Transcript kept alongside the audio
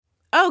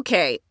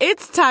Okay,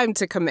 it's time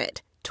to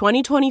commit.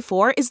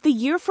 2024 is the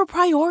year for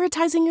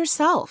prioritizing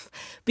yourself.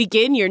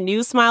 Begin your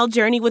new smile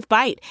journey with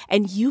Byte,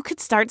 and you could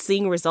start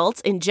seeing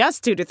results in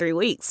just 2 to 3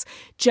 weeks.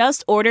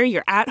 Just order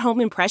your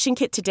at-home impression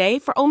kit today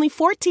for only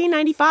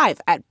 $14.95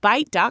 at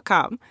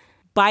Byte.com.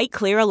 Byte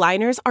Clear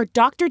aligners are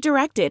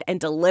doctor-directed and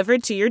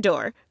delivered to your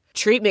door.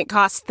 Treatment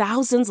costs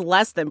thousands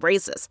less than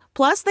braces.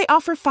 Plus, they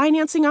offer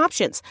financing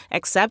options,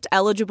 accept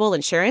eligible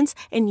insurance,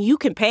 and you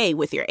can pay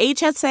with your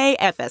HSA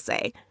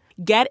FSA.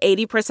 Get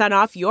 80%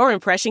 off your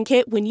impression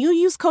kit when you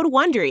use code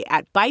WONDERY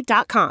at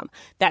Byte.com.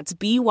 That's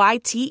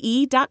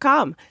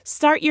BYTE.com.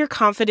 Start your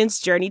confidence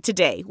journey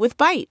today with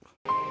Byte.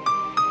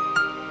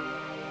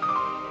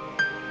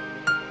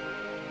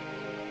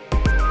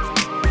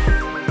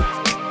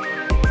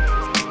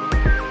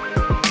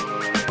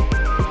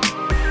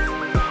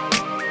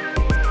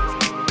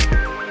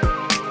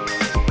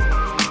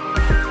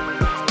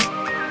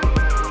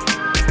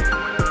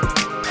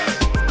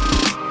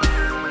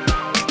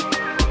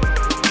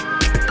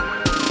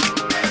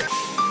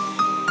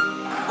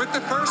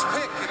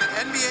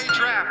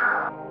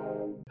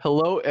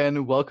 Hello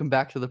and welcome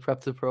back to the Prep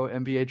to Pro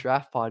NBA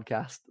Draft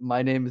Podcast.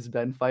 My name is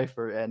Ben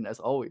Pfeiffer, and as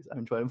always,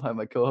 I'm joined by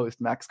my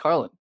co-host Max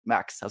Carlin.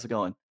 Max, how's it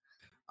going?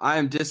 I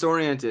am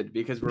disoriented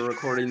because we're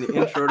recording the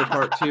intro to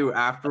part 2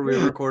 after we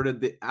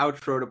recorded the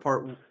outro to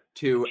part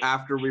 2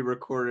 after we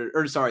recorded,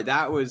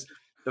 that was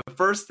the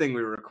first thing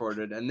we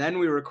recorded, and then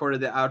we recorded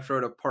the outro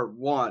to part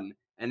 1,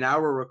 and now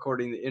we're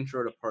recording the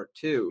intro to part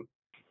 2.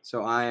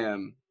 So I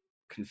am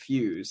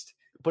confused.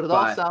 But it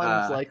all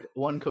sounds like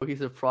one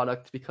cohesive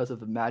product because of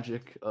the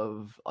magic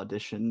of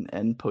audition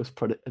and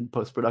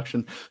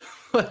post-production,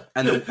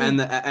 and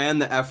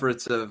the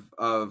efforts of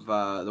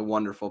the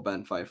wonderful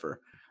Ben Pfeiffer.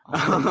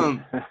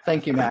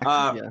 Thank you, Max.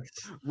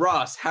 Yes.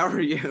 Ross, how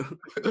are you?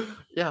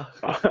 Yeah.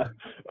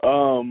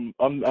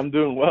 I'm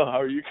doing well.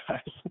 How are you guys?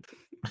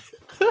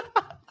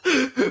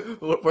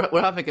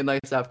 We're having a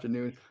nice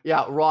afternoon.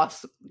 Yeah,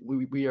 Ross,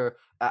 we are,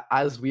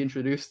 as we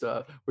introduced,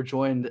 we're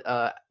joined,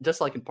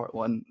 just like in part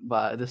 1,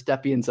 by the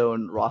Stepien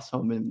Zone Ross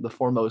Homan, the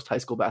foremost high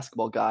school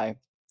basketball guy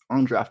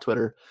on Draft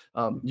Twitter.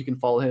 You can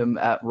follow him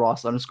at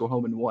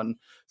Ross_Homan1.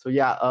 So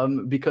yeah,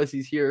 because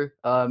he's here,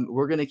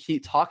 we're going to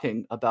keep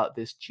talking about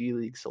this G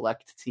League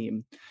Select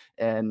team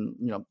and,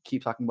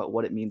 keep talking about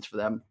what it means for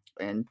them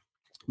and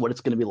what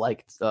it's going to be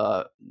like,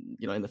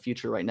 in the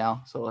future right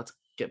now. So let's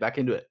get back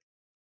into it.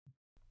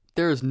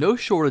 There is no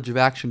shortage of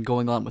action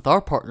going on with our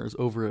partners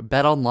over at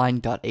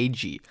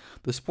betonline.ag.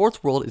 The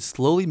sports world is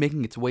slowly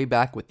making its way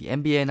back with the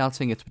NBA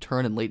announcing its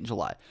return in late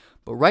July.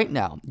 But right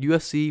now,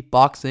 UFC,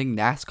 boxing,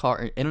 NASCAR,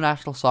 and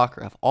international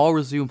soccer have all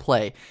resumed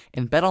play,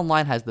 and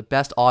BetOnline has the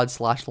best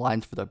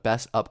odds/lines for their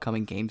best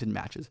upcoming games and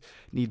matches.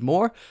 Need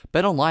more?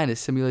 BetOnline has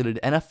simulated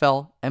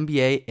NFL,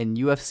 NBA, and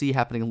UFC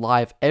happening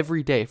live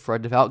every day for our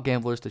devout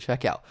gamblers to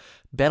check out.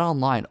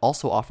 BetOnline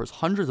also offers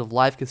hundreds of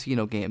live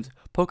casino games,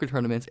 poker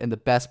tournaments, and the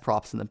best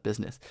props in the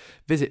business.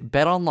 Visit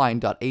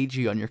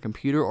betonline.ag on your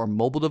computer or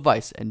mobile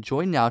device and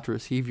join now to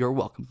receive your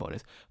welcome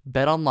bonus.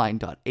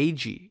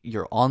 betonline.ag,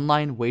 your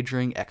online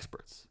wagering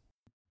experts.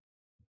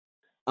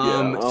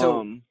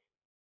 No,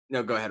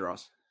 go ahead,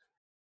 Ross.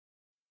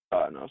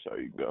 No,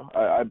 sorry, you can go.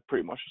 I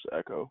pretty much just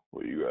echo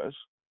what you guys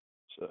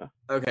say.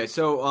 Okay,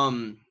 so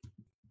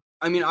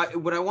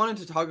what I wanted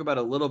to talk about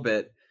a little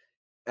bit,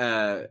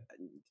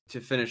 to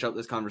finish up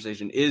this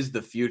conversation, is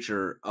the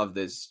future of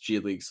this G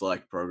League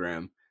Select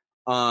program.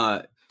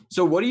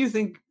 So what do you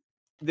think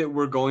that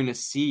we're going to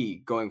see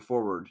going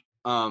forward?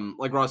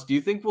 Like Ross, do you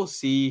think we'll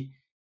see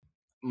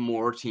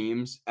more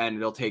teams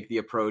and they'll take the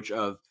approach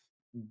of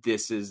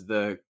this is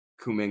the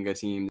Kuminga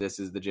team, this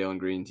is the Jalen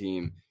Green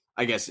team?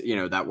 I guess,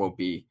 that won't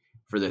be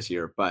for this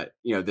year, but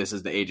this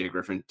is the AJ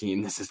Griffin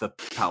team, this is the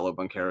Paolo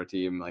Banchero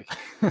team. Like,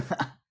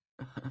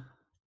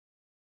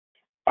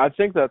 I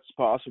think that's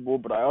possible,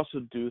 but I also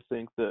do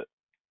think that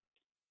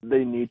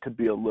they need to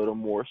be a little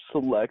more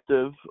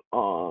selective.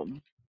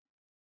 And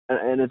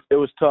it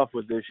was tough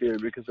with this year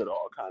because it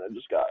all kind of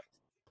just got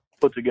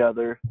put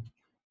together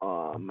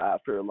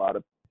after a lot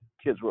of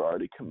kids were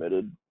already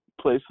committed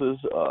places.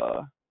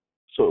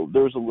 So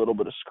there was a little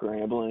bit of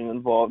scrambling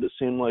involved, it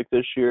seemed like,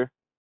 this year.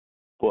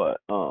 But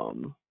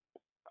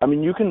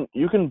you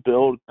can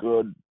build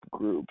good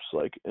groups,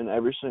 like in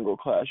every single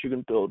class. You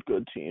can build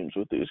good teams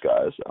with these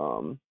guys.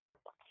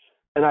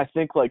 And I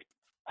think like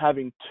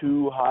having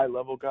 2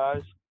 high-level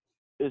guys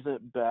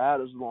isn't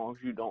bad as long as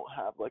you don't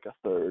have like a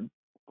third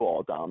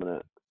ball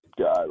dominant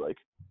guy. Like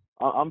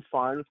I'm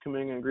fine with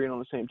Kuminga and Green on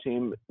the same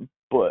team,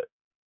 but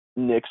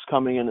Nick's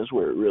coming in is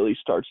where it really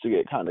starts to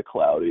get kind of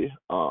cloudy.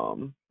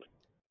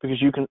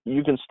 Because you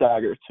can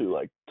stagger 2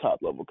 like top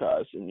level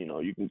guys, and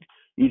you can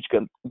each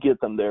get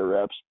them their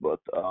reps, but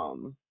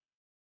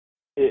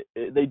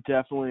they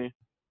definitely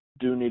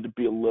do need to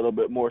be a little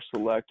bit more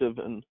selective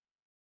and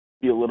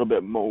be a little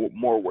bit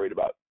more worried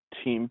about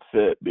team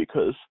fit,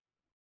 because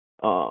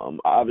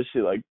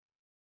obviously, like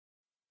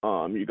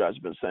you guys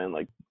have been saying,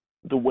 like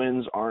the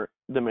wins aren't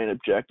the main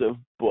objective,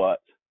 but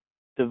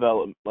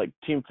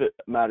team fit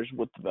matters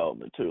with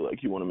development too.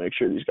 Like, you want to make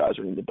sure these guys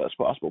are in the best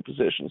possible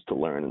positions to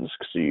learn and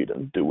succeed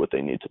and do what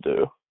they need to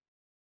do.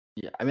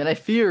 Yeah, I mean, I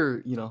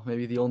fear,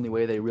 maybe the only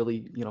way they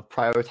really,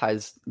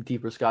 prioritize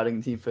deeper scouting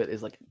and team fit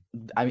is like,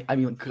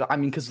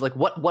 because like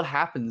what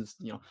happens,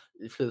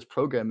 for this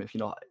program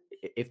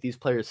if these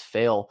players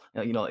fail,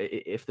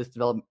 if this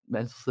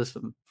developmental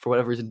system for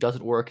whatever reason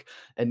doesn't work,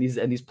 and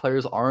these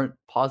players aren't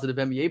positive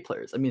NBA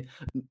players. I mean,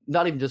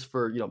 not even just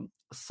for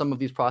some of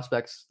these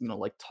prospects,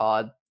 like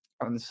Todd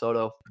and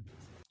Soto,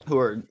 who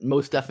are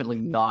most definitely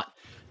not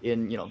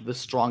in the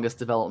strongest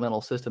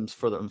developmental systems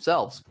for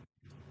themselves.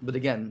 But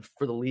again,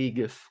 for the league,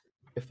 if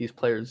these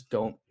players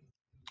don't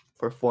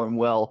perform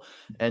well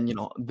and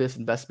this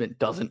investment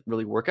doesn't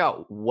really work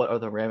out, what are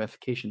the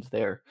ramifications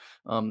there?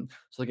 So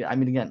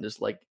again,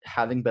 just like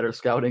having better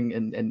scouting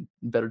and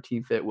better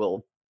team fit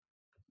will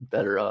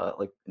better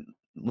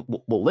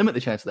will limit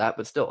the chance of that.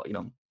 But still,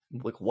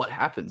 like what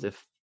happens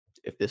if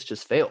this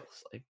just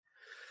fails?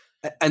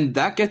 And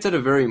that gets at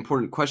a very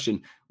important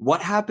question.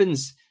 What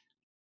happens?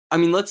 I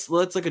mean, let's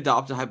like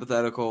adopt a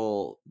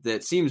hypothetical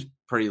that seems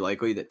pretty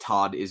likely, that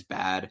Todd is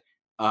bad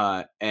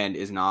and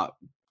is not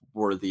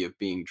worthy of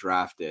being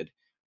drafted.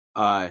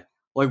 Like,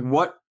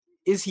 what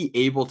is he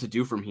able to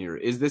do from here?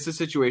 Is this a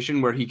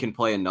situation where he can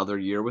play another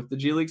year with the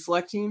G League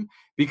select team?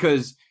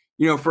 Because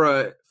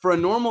for a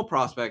normal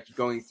prospect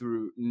going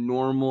through a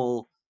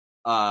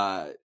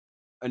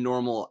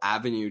normal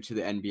avenue to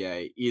the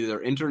NBA,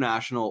 either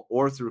international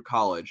or through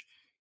college,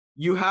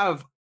 you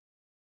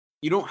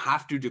don't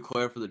have to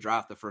declare for the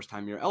draft the first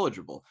time you're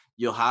eligible.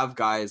 You'll have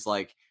guys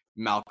like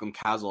Malcolm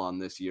Castle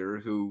this year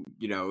who,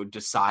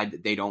 decide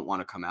that they don't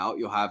want to come out.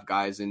 You'll have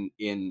guys in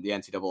the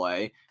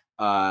NCAA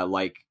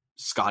like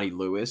Scotty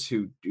Lewis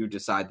who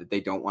decide that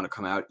they don't want to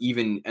come out,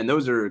 and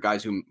those are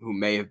guys who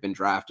may have been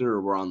drafted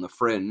or were on the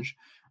fringe.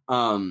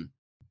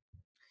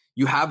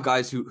 You have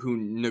guys who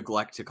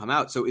neglect to come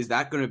out. So is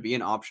that going to be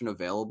an option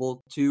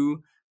available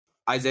to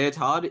Isaiah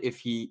Todd if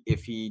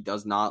he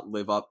does not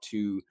live up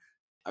to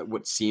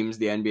what seems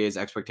the NBA's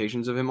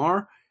expectations of him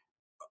are?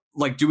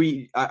 Like,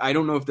 I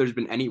don't know if there's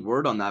been any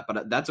word on that,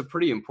 but that's a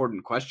pretty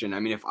important question. I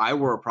mean, if I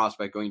were a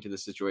prospect going to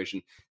this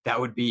situation, that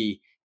would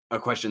be a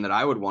question that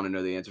I would want to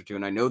know the answer to.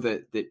 And I know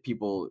that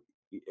people,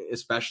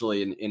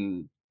 especially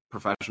in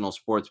professional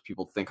sports,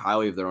 people think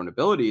highly of their own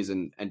abilities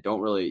and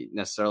don't really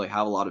necessarily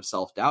have a lot of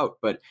self-doubt,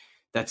 but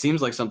that seems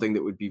like something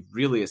that would be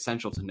really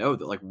essential to know,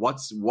 that like,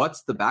 what's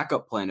the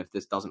backup plan if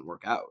this doesn't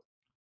work out?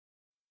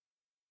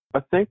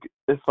 I think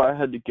if I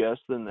had to guess,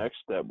 the next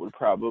step would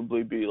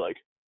probably be like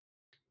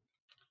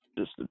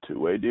just a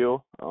two-way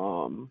deal.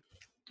 I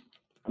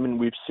mean,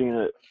 we've seen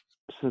it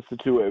since the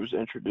two-way was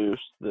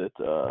introduced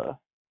that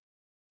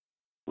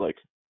like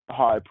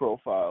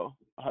high-profile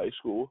high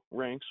school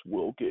ranks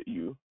will get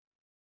you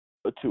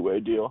a two-way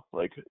deal.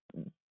 Like,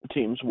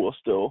 teams will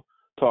still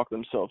talk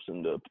themselves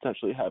into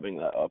potentially having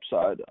that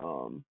upside,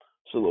 so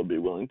they'll be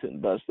willing to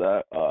invest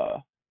that.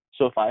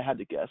 So if I had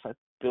to guess, I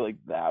feel like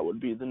that would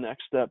be the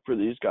next step for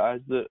these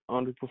guys that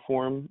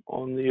underperform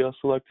on the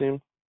select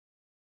team.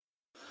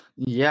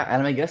 Yeah,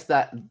 and I guess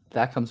that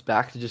comes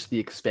back to just the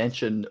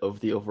expansion of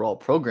the overall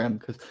program,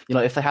 because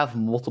if they have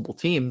multiple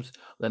teams,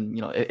 then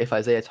if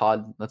Isaiah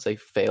Todd, let's say,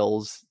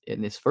 fails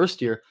in his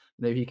first year,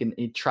 maybe he can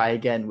try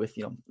again with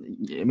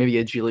maybe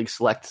a G League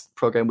select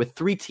program with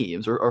 3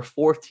 teams or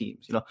 4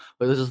 teams, where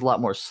there's just a lot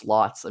more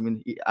slots. I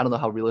mean, I don't know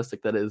how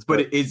realistic that is,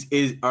 but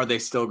are they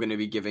still going to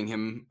be giving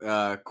him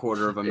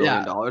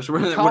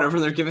 $250,000 whatever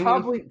they're giving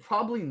him?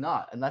 Probably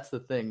not, and that's the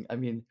thing. I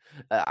mean,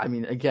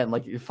 again,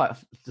 like, if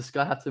just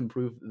gotta have to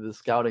improve the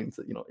scouting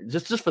to,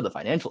 just for the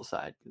financial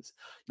side, because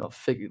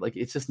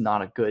it's just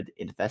not a good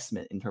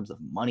investment in terms of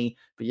money.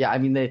 But yeah, I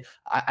mean,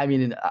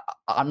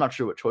 I'm not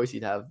sure what choice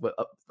he'd have, but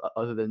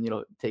other than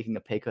taking a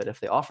pay cut if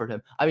they offered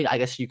him. I mean, I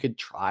guess you could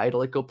try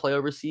to go play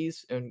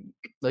overseas and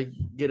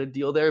get a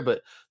deal there,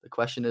 but the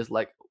question is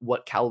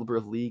what caliber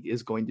of league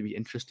is going to be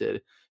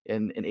interested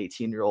in an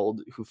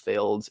 18-year-old who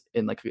failed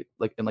in an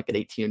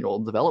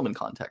 18-year-old development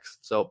context.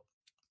 So,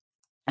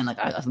 and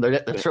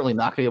they're certainly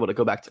not going to be able to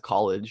go back to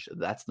college.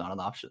 That's not an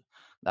option.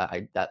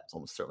 That's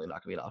almost certainly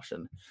not going to be an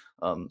option.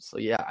 So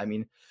yeah, I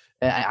mean,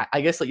 I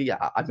guess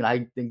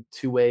I think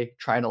two-way,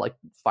 trying to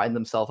find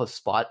themselves a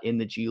spot in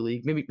the G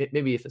League.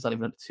 Maybe if it's not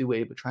even a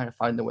two-way, but trying to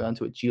find their way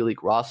onto a G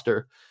League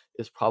roster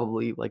is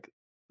probably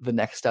the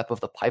next step of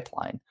the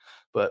pipeline.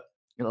 But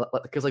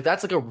because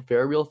that's a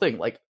very real thing.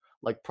 Like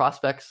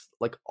prospects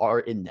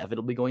are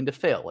inevitably going to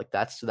fail.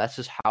 That's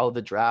just how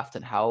the draft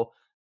and how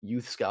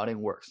youth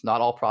scouting works.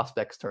 Not all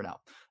prospects turn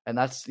out, and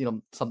that's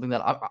something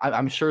that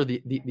I'm sure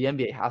the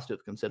NBA has to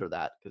consider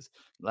that, because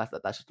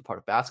that's just a part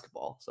of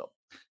basketball. So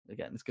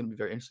again, it's going to be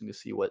very interesting to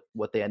see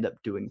what they end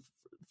up doing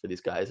for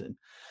these guys, and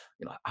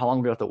how long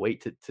we're going to have to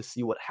wait to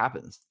see what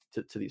happens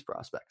to these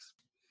prospects.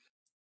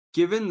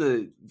 Given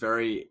the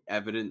very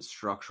evident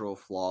structural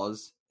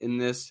flaws in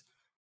this,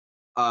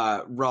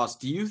 Ross,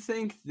 do you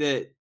think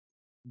that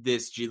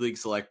this G League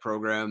Select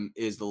program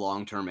is the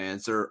long-term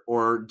answer,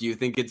 or do you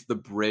think it's the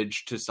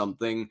bridge to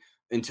something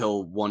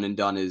until one and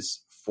done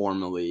is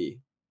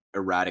formally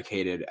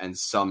eradicated and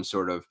some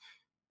sort of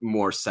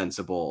more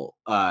sensible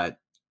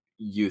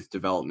youth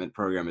development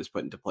program is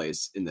put into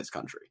place in this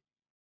country?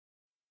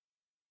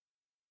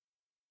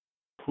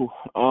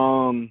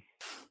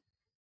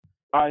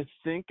 I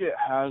think it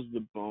has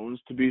the bones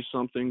to be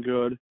something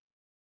good.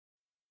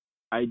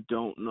 I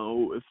don't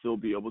know if they'll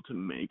be able to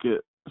make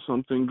it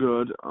something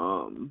good.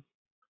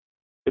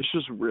 It's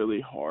just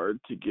really hard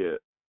to get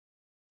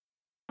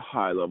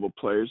high-level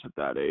players at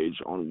that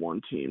age on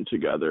one team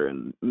together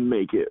and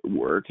make it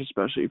work,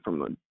 especially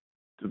from a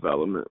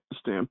development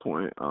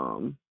standpoint.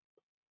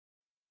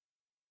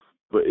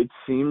 But it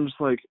seems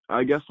like,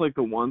 I guess, like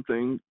the one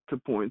thing to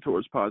point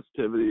towards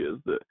positivity is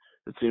that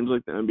it seems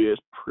like the NBA is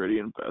pretty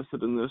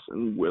invested in this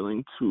and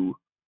willing to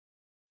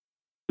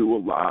do a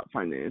lot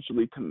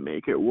financially to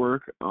make it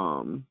work.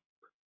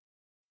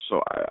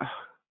 So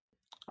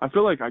I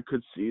feel like I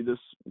could see this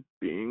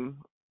being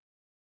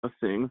a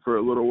thing for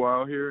a little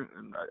while here,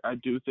 and I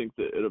do think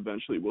that it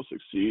eventually will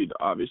succeed.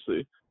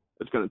 Obviously,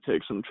 it's going to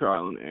take some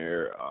trial and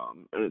error,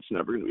 and it's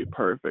never going to be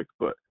perfect,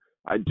 but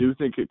I do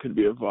think it could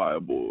be a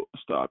viable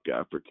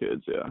stopgap for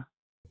kids, yeah.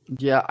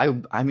 Yeah,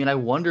 I mean, I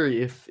wonder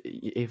if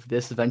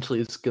this eventually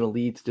is going to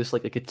lead to just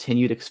like a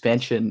continued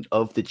expansion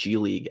of the G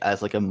League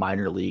as like a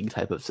minor league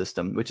type of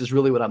system, which is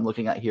really what I'm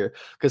looking at here.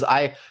 Because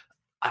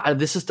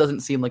this just doesn't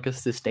seem like a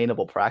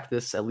sustainable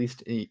practice, at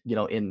least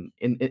in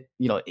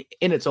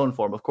its own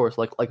form. Of course,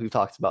 like we've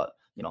talked about,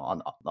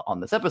 on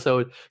this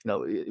episode,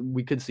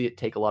 we could see it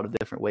take a lot of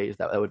different ways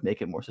that would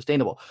make it more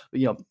sustainable.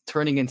 But,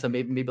 turning into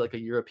maybe like a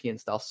European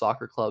style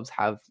soccer clubs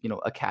have,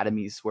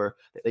 academies where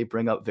they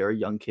bring up very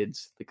young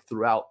kids like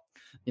throughout,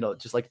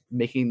 just like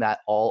making that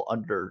all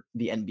under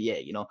the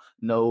NBA.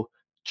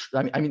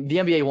 I mean, the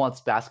NBA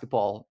wants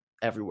basketball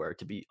everywhere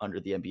to be under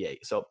the NBA.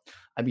 So,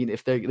 I mean,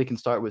 if they can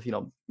start with,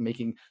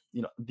 making,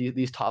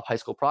 these top high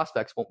school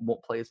prospects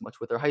won't play as much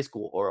with their high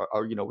school or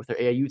with their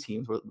AAU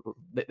teams, where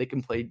they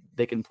can play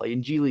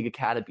in G League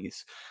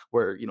academies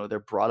where, they're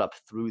brought up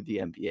through the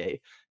NBA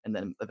and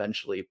then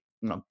eventually,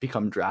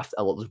 become draft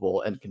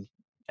eligible and can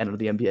enter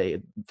the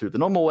NBA through the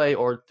normal way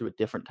or through a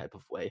different type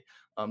of way.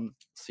 So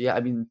yeah, I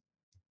mean,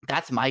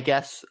 that's my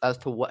guess as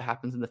to what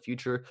happens in the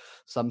future.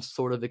 Some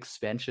sort of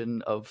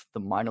expansion of the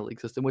minor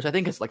league system, which I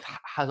think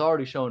has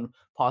already shown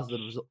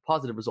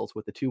positive results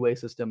with the two-way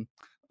system,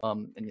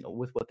 and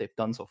with what they've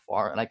done so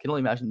far. And I can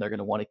only imagine they're going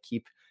to want to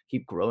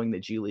keep growing the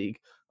G League.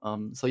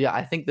 So yeah,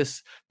 I think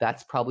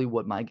that's probably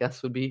what my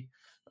guess would be.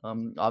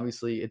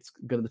 Obviously, it's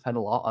going to depend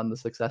a lot on the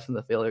success and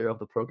the failure of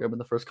the program in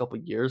the first couple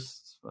of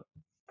years.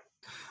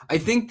 I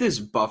think this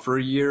buffer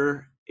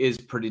year is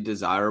pretty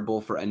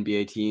desirable for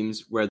NBA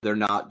teams where they're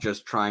not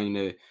just trying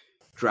to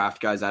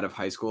draft guys out of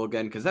high school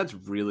again, because that's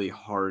really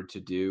hard to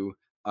do.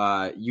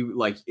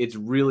 It's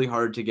really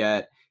hard to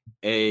get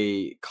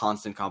a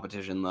constant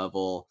competition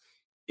level.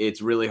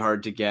 It's really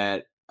hard to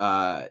get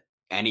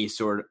any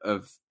sort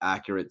of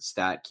accurate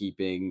stat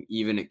keeping.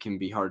 Even it can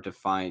be hard to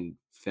find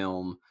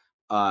film.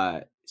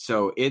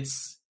 So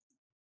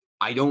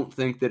I don't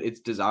think that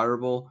it's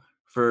desirable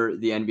for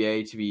the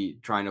NBA to be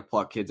trying to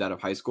pluck kids out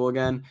of high school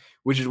again,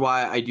 which is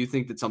why I do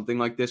think that something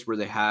like this, where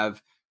they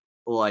have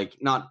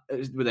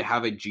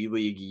a G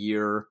League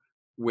year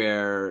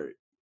where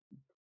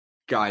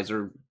guys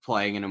are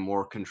playing in a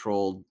more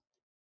controlled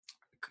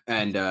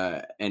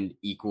and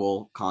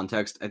equal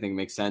context, I think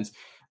makes sense.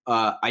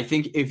 I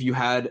think if you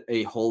had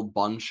a whole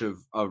bunch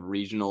of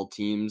regional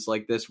teams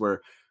like this, where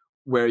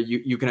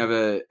you can have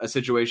a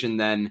situation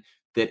then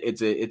that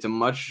it's a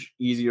much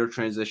easier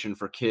transition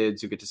for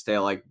kids who get to stay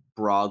like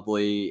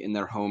broadly in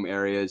their home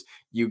areas.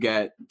 You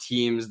get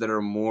teams that are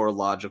more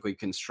logically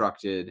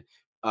constructed,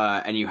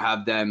 and you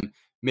have them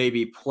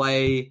maybe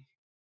play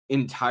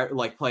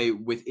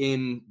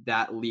within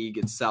that league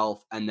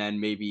itself, and then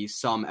maybe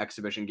some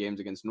exhibition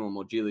games against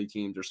normal G League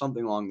teams or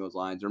something along those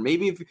lines. Or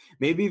maybe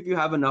if you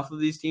have enough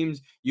of these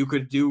teams, you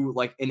could do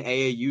like an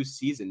AAU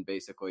season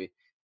basically.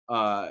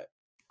 I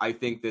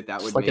think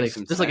that would make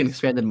some sense. Just like an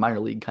expanded minor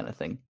league kind of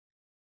thing.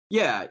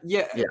 Yeah,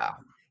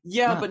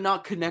 but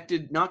not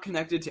connected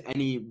to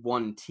any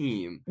one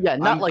team. Yeah,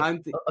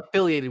 I'm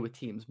affiliated with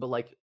teams, but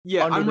like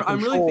I'm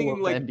really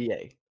thinking like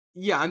NBA.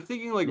 Yeah, I'm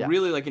thinking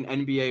really like an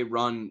NBA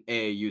run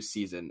AAU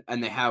season,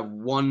 and they have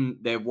one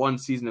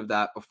season of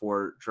that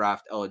before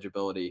draft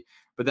eligibility.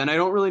 But then I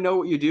don't really know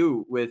what you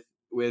do with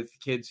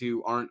kids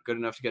who aren't good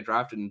enough to get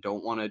drafted and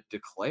don't want to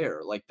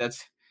declare. Like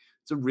it's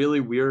a really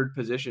weird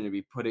position to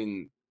be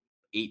putting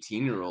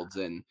 18-year-olds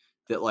in.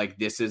 That like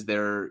this is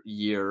their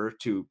year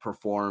to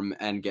perform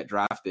and get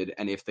drafted,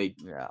 and if they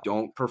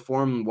don't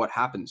perform, what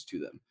happens to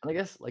them? And I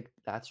guess like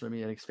that's where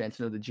an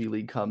expansion of the G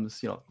League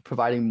comes,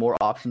 providing more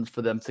options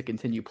for them to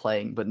continue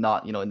playing, but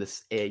not in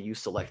this AAU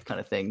select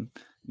kind of thing.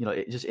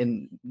 Just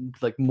in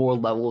like more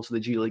levels of the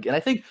G League. And I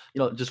think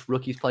just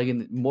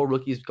more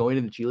rookies going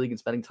to the G League and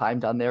spending time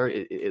down there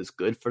is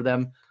good for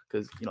them,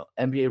 because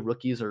NBA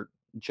rookies are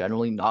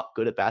generally not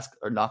good at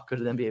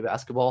NBA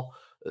basketball.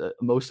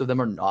 Most of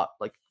them are not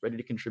like ready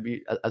to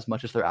contribute as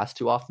much as they're asked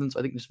to often. So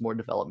I think just more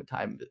development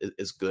time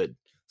is good.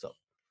 So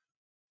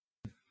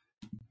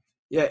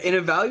Yeah, in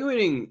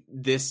evaluating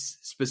this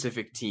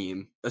specific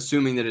team,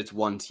 assuming that it's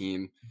one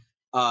team,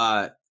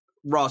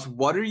 Ross,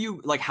 what are you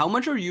like? How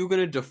much are you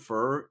going to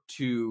defer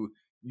to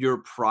your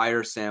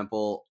prior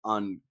sample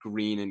on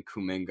Green and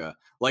Kuminga?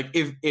 Like,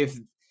 if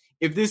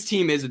this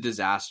team is a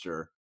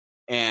disaster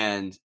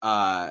and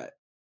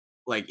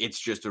like it's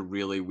just a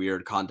really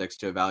weird context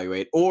to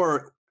evaluate,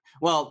 or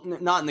well,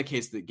 not in the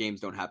case that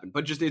games don't happen,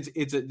 but just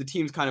the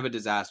team's kind of a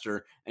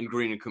disaster and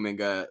Green and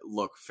Kuminga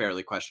look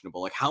fairly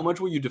questionable. Like, how much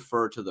will you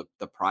defer to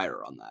the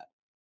prior on that?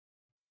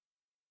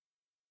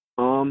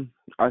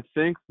 I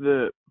think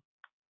that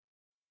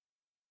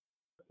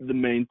the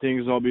main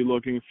things I'll be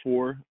looking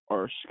for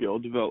are skill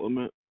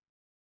development,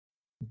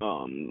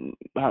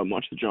 how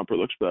much the jumper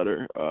looks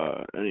better,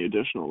 any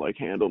additional like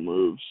handle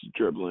moves,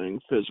 dribbling,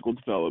 physical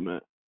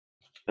development,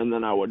 and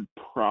then I would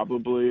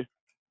probably,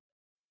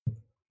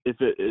 if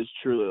it is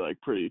truly like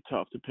pretty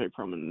tough to pick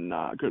from and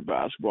not good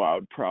basketball, I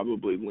would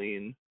probably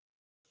lean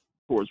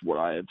towards what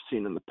I have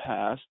seen in the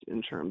past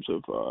in terms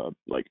of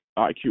like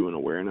IQ and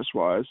awareness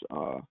wise.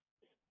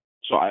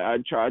 So I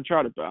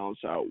try to balance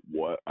out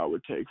what I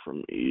would take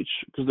from each,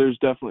 because there's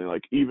definitely,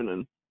 like, even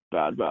in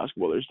bad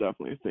basketball, there's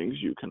definitely things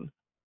you can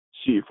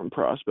see from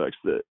prospects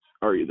that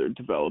are either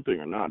developing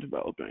or not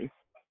developing.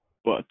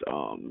 But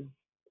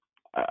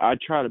I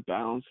try to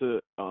balance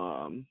it,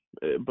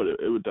 but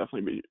it would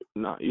definitely be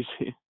not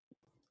easy.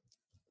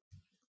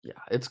 Yeah,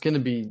 it's going to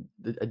be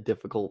a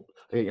difficult,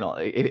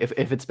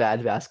 if it's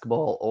bad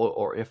basketball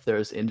or if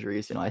there's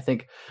injuries, I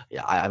think,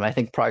 I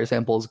think prior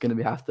sample is going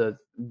to have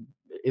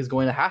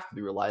to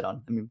be relied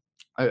on. I mean,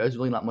 there's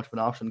really not much of an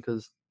option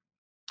because,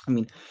 I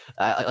mean,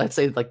 let's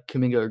say like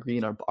Kuminga or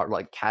Green are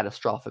like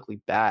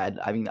catastrophically bad.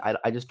 I mean,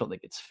 I just don't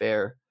think it's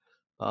fair.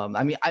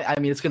 I mean,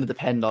 it's going to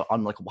depend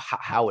on like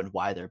how and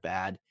why they're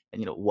bad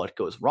and what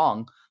goes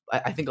wrong.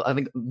 I think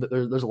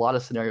there's a lot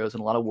of scenarios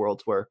and a lot of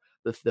worlds where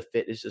the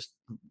fit is just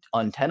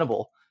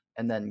untenable,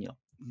 and then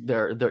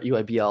their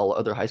EYBL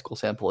or their high school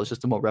sample is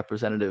just a more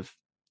representative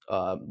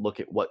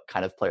look at what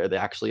kind of player they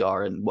actually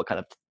are and what kind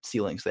of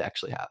ceilings they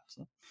actually have.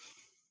 So.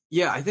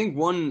 Yeah, I think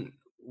one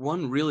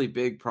really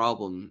big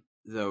problem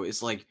though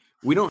is like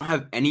we don't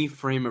have any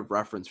frame of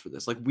reference for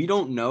this. Like we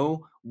don't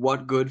know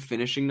what good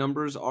finishing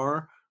numbers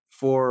are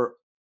for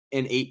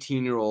an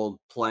 18-year-old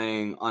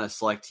playing on a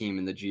select team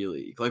in the G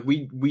League. Like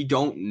we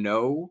don't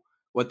know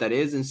what that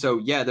is, and so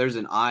yeah, there's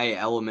an eye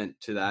element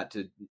to that,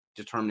 to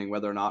determining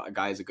whether or not a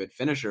guy is a good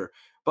finisher.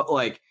 But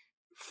like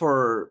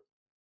for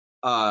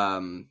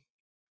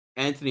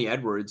Anthony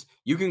Edwards,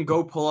 you can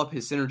go pull up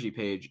his synergy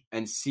page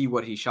and see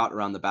what he shot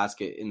around the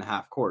basket in the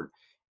half court,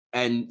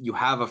 and you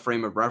have a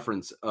frame of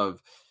reference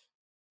of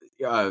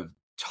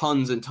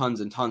tons and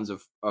tons and tons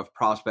of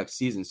prospect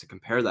seasons to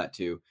compare that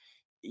to.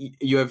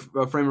 You have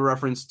a frame of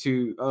reference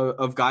to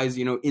of guys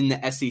in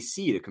the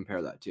SEC to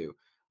compare that to.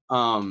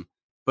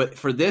 But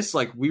for this,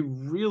 like, we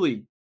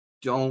really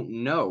don't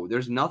know.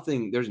 There's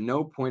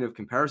no point of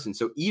comparison.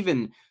 So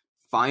even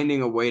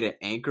finding a way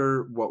to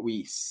anchor what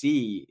we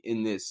see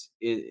in this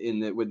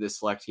with this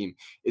select team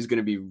is going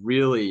to be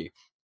really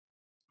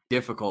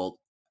difficult.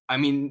 I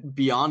mean,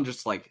 beyond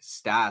just like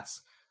stats,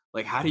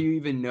 like how do you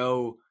even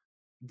know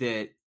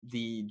that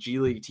the G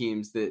League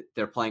teams that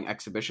they're playing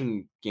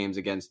exhibition games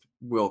against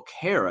will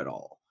care at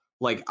all?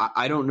 Like,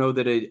 I don't know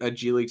that a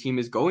G League team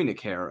is going to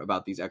care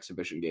about these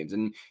exhibition games.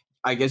 And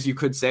I guess you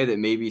could say that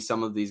maybe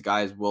some of these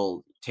guys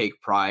will take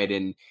pride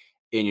in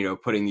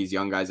putting these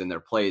young guys in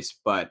their place,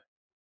 but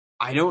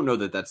I don't know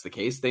that that's the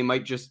case. They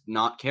might just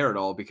not care at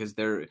all because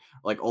they're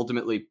like,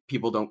 ultimately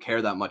people don't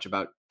care that much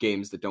about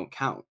games that don't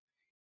count.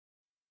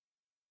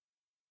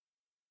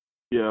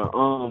 Yeah,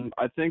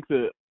 I think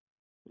that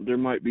there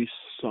might be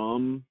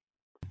some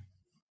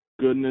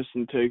goodness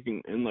in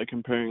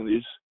comparing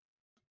these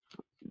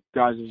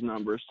guys'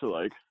 numbers to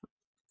like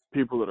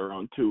people that are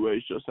on two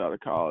ways just out of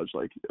college,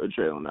 like a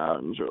Jalen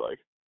Adams or like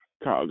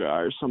Kyle Guy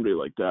or somebody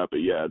like that.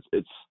 But yeah,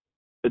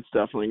 it's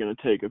definitely going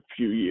to take a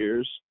few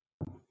years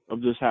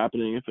of this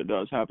happening, if it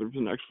does happen for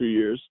the next few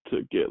years,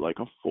 to get like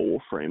a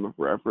full frame of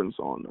reference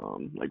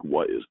on like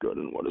what is good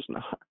and what is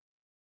not.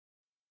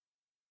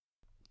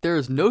 There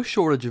is no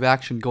shortage of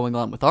action going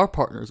on with our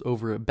partners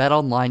over at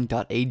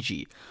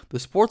betonline.ag. The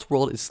sports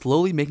world is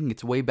slowly making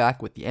its way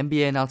back, with the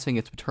NBA announcing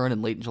its return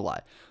in late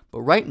July.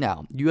 But right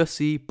now,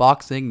 UFC,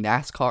 boxing,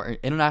 NASCAR, and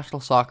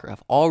international soccer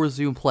have all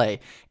resumed play,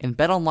 and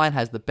BetOnline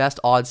has the best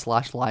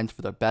odds/lines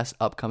for their best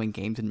upcoming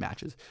games and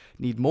matches.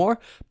 Need more?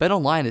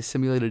 BetOnline has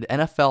simulated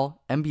NFL,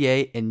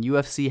 NBA, and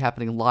UFC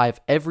happening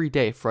live every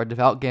day for our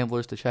devout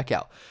gamblers to check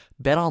out.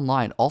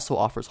 BetOnline also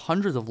offers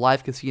hundreds of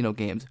live casino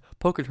games,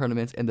 poker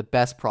tournaments, and the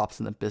best props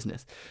in the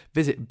business.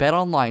 Visit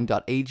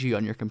betonline.ag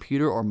on your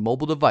computer or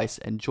mobile device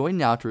and join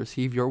now to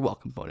receive your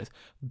welcome bonus.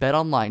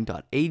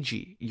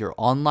 BetOnline.ag, your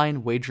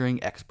online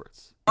wagering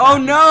experts. Oh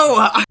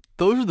no!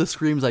 Those are the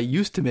screams I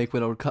used to make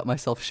when I would cut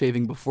myself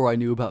shaving before I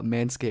knew about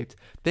Manscaped.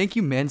 Thank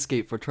you,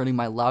 Manscaped, for turning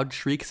my loud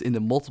shrieks into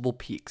multiple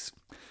peaks.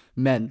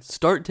 Men,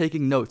 start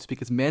taking notes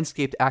because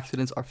Manscaped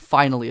accidents are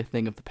finally a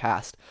thing of the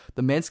past.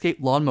 The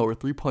Manscaped Lawnmower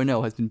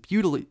 3.0 has been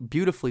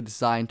beautifully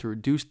designed to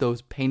reduce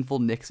those painful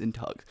nicks and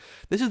tugs.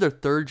 This is their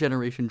third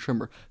generation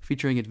trimmer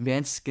featuring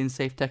advanced skin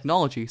safe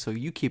technology so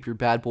you keep your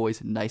bad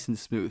boys nice and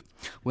smooth.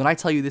 When I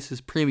tell you this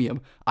is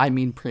premium, I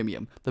mean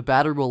premium. The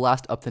battery will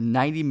last up to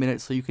 90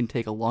 minutes so you can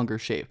take a longer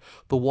shave.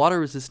 The water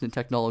resistant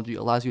technology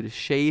allows you to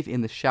shave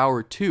in the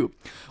shower too.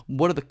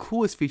 One of the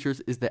coolest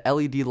features is the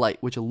LED light,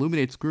 which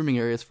illuminates grooming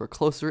areas for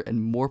closer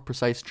and more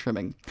precise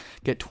trimming.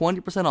 Get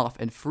 20% off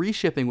and free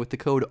shipping with the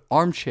code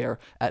ARMCHAIR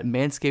at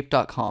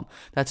manscaped.com.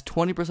 That's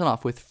 20%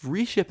 off with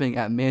free shipping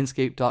at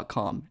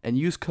manscaped.com and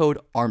use code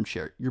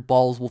ARMCHAIR. Your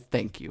balls will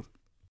thank you.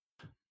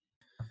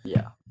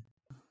 Yeah.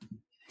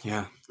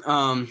 Yeah.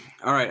 All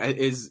right.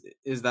 Is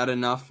that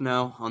enough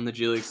now on the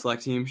G League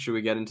Select team? Should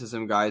we get into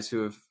some guys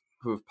who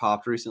have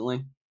popped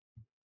recently?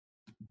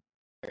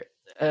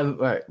 All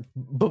right.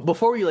 But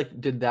before we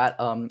did that,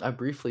 I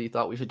briefly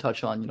thought we should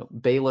touch on,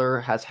 Baylor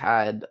has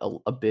had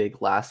a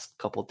big last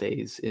couple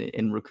days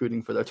in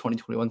recruiting for their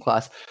 2021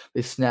 class.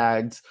 They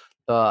snagged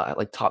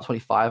top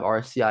 25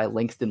 RSCI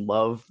Langston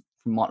Love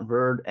from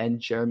Montverde and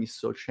Jeremy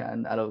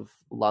Sochan out of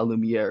La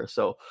Lumiere.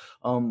 So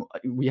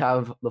we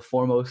have the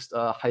foremost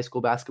high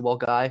school basketball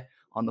guy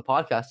on the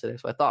podcast today.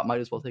 So I thought might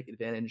as well take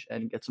advantage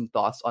and get some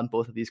thoughts on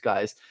both of these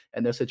guys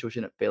and their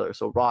situation at Baylor.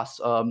 So Ross,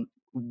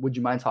 would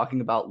you mind talking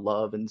about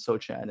Love and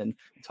Sochan and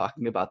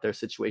talking about their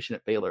situation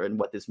at Baylor and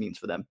what this means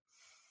for them?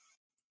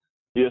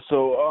 Yeah,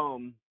 so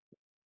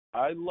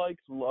I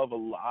liked Love a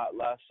lot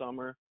last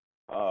summer.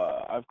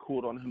 I've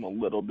cooled on him a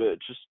little bit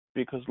just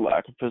because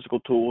lack of physical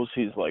tools.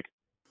 He's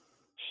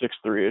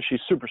 6'3"ish. He's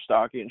super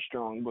stocky and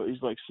strong, but he's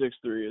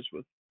 6'3"ish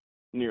with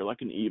near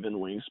an even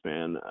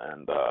wingspan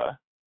and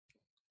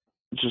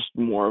just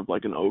more of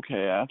an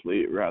okay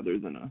athlete rather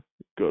than a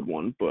good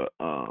one, but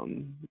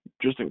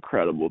just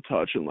incredible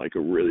touch and a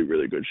really,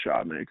 really good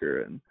shot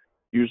maker and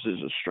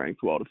uses his strength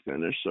well to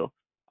finish. So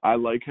I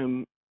like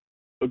him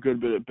a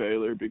good bit at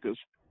Baylor because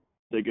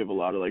they give a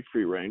lot of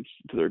free range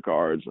to their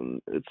guards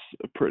and it's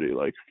a pretty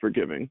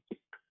forgiving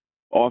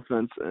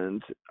offense,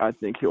 and I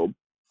think he'll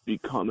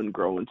become and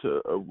grow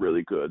into a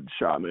really good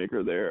shot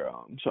maker there.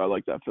 So I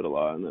like that fit a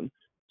lot. And then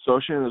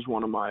Sochan is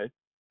one of my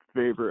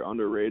favorite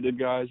underrated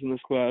guys in this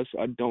class.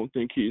 I don't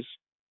think he's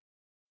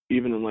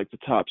even in the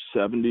top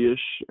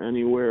 70-ish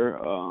anywhere.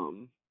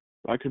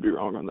 I could be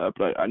wrong on that,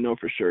 but I know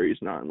for sure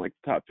he's not in the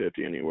top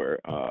 50 anywhere.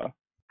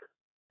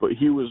 But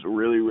he was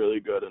really, really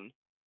good in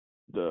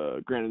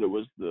granted it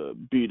was the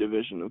B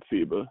division of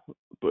FIBA,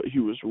 but he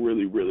was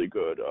really, really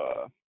good.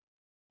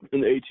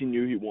 In the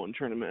 18U, he won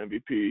tournament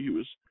MVP. He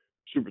was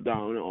super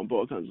dominant on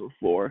both ends of the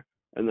floor,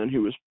 and then he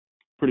was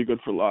pretty good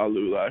for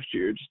LaLu last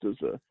year.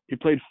 He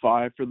played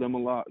 5 for them a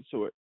lot,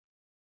 so it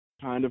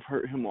kind of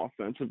hurt him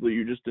offensively.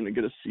 You just didn't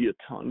get to see a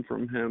ton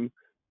from him,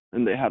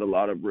 and they had a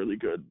lot of really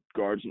good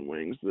guards and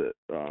wings that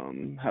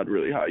had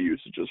really high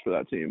usages for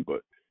that team.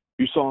 But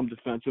you saw him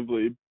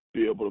defensively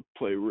be able to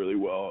play really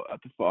well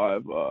at the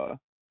 5.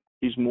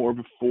 He's more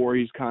before.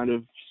 He's kind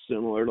of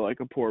similar to a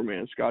poor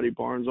man Scotty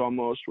Barnes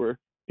almost, where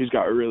he's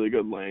got a really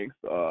good length,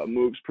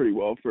 moves pretty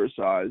well for his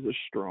size, is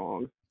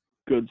strong,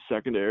 good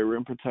secondary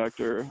rim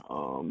protector,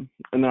 and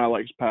then I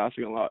like his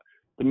passing a lot.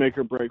 The make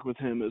or break with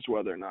him is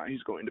whether or not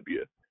he's going to be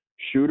a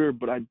shooter,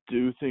 but I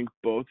do think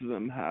both of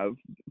them have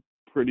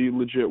pretty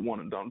legit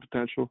one-and-done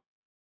potential.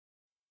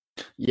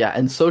 Yeah,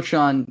 and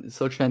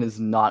Sochan is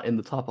not in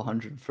the top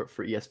 100 for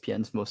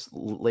ESPN's most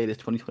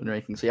latest 2020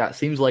 ranking. So yeah, it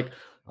seems like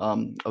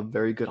a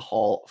very good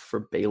haul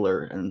for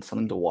Baylor and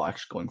something to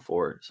watch going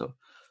forward. So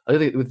I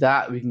think with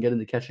that, we can get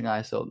into catching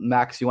eye. So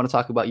Max, you want to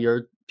talk about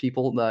your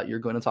people that you're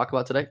going to talk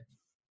about today?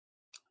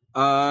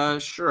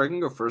 Sure, I can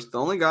go first. The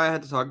only guy I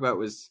had to talk about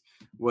was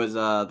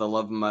the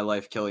love of my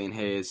life, Killian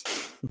Hayes.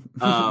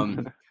 Cheating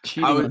on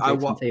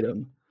Jason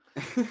Tatum.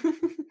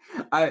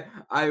 I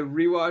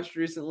rewatched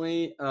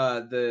recently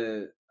I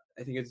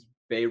think it's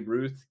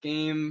Bayreuth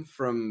game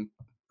from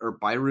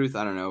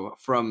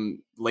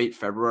late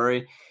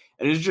February,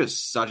 and it's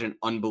just such an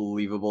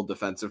unbelievable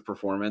defensive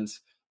performance.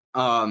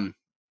 The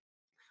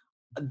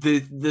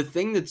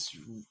thing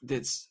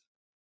that's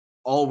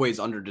always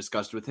under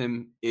discussed with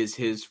him is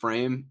his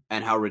frame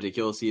and how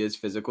ridiculous he is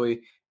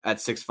physically at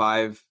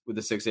 6'5" with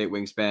a 6'8"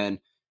 wingspan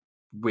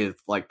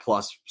with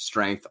plus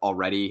strength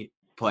already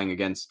playing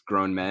against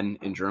grown men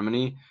in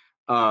Germany.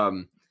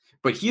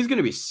 But he's going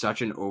to be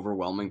such an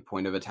overwhelming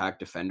point of attack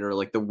defender.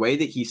 The way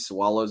that he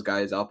swallows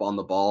guys up on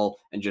the ball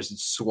and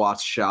just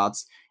swats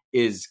shots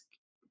is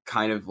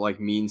kind of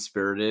mean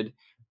spirited.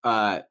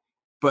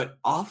 But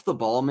off the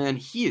ball, man,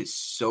 he is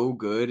so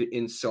good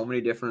in so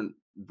many different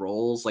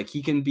roles.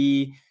 He can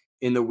be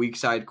in the weak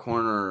side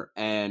corner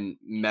and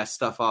mess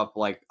stuff up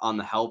on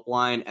the help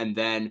line and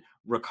then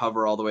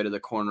recover all the way to the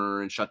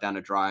corner and shut down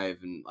a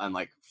drive and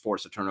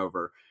force a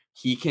turnover.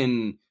 He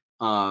can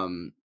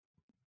work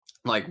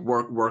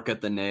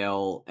at the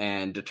nail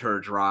and deter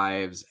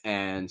drives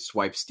and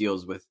swipe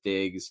steals with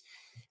digs.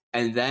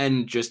 And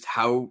then just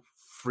how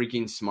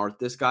freaking smart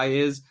this guy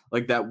is.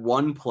 Like that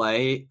one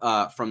play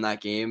from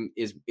that game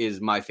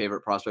is my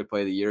favorite prospect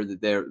play of the year,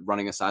 that they're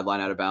running a sideline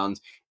out of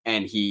bounds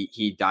and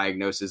he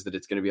diagnoses that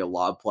it's going to be a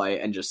lob play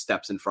and just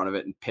steps in front of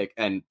it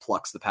and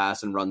plucks the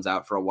pass and runs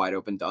out for a wide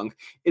open dunk.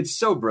 It's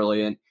so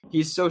brilliant.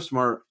 He's so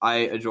smart. I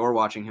adore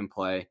watching him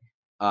play.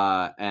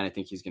 And I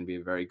think he's going to be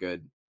a very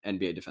good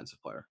NBA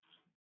defensive player.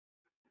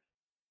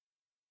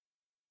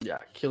 Yeah,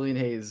 Killian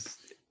Hayes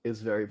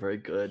is very, very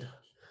good.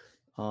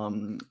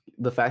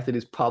 The fact that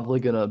he's probably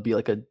gonna be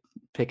like a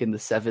pick in the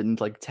 7,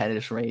 like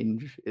 10-ish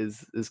range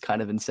is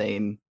kind of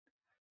insane.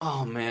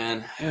 Oh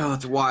man, oh,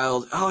 it's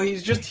wild. Oh,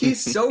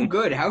 he's so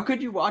good. How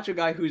could you watch a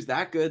guy who's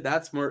that good,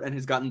 that smart, and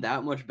has gotten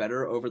that much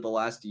better over the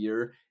last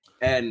year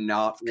and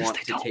not want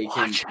to take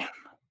him?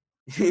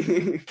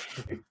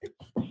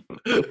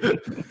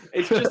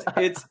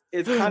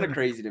 It's kind of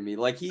crazy to me.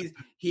 Like he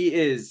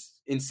is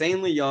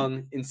insanely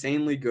young,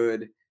 insanely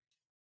good.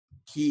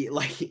 He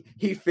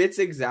fits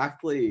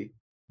exactly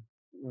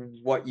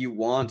what you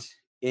want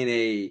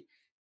in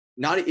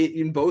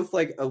both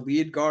like a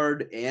lead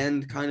guard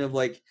and kind of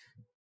like,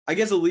 I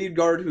guess, a lead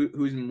guard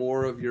who's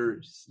more of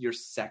your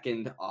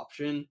second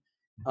option,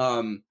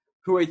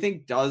 who I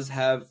think does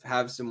have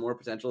some more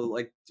potential,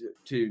 like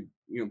to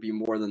be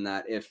more than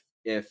that if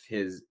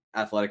his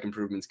athletic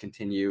improvements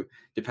continue,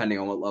 depending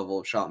on what level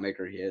of shot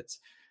maker he hits.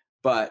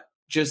 But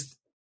just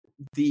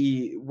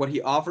what he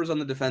offers on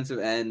the defensive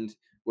end,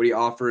 what he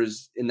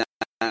offers in that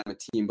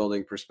team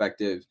building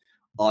perspective,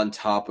 on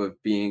top of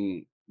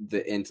being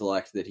the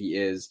intellect that he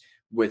is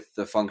with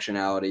the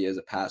functionality as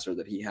a passer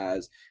that he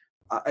has,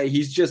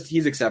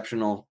 he's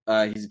exceptional.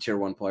 He's a tier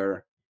 1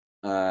 player,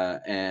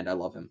 and I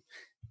love him.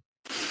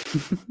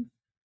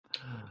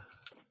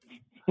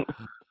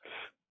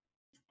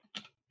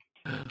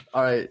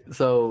 All right,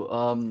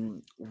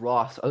 so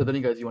Ross, are there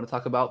any guys you want to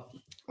talk about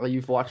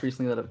you've watched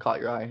recently that have caught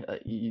your eye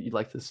you'd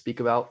like to speak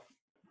about?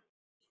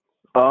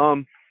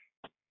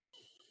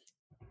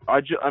 I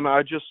just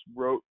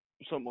wrote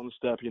something on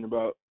the Stepien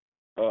about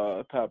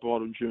Pat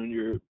Baldwin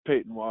Jr.,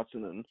 Peyton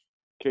Watson, and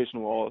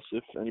Cason Wallace,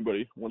 if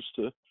anybody wants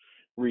to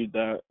read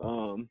that.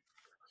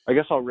 I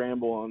guess I'll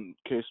ramble on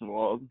Cason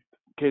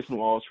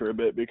Wallace for a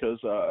bit because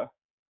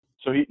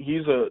so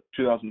he's a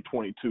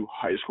 2022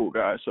 high school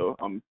guy, so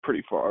I'm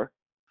pretty far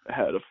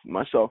ahead of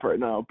myself right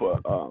now.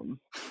 But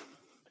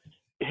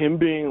him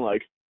being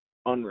like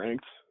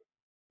unranked,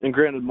 and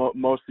granted,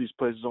 most of these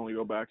places only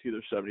go back to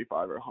either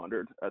 75 or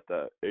 100 at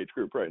that age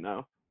group right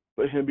now,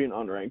 but him being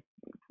unranked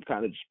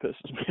kind of just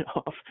pisses me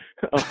off.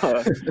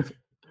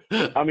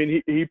 I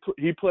mean, he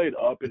played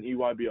up in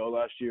EYBL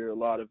last year. A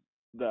lot of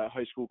that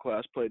high school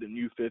class played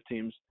in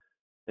U15s,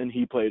 and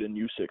he played in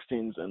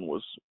U16s and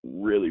was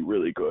really,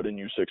 really good in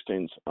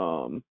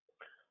U16s.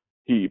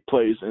 He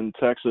plays in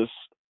Texas,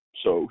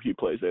 so he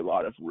plays a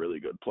lot of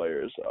really good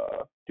players.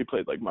 He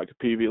played like Micah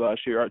Peavy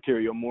last year,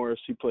 Arterio Morris.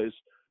 He plays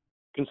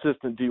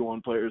consistent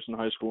D1 players in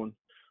high school, and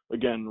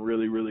again,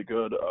 really, really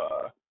good.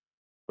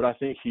 But I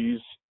think he's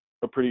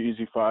a pretty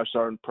easy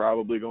 5-star and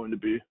probably going to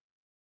be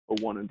a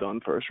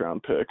one-and-done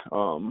first-round pick.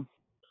 And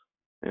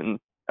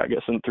I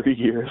guess in 3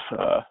 years,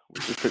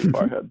 which is pretty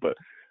far ahead. But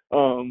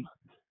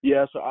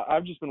yeah, so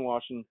I've just been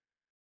watching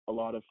a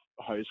lot of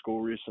high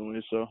school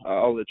recently, so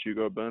I'll let you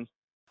go, Ben.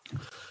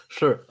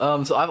 Sure.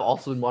 So I've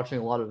also been watching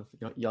a lot of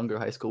younger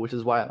high school, which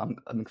is why I'm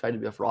excited to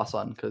be with Ross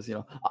on, because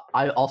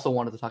I also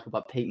wanted to talk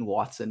about Peyton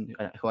Watson,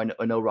 who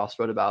I know Ross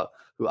wrote about,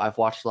 who I've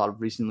watched a lot of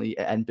recently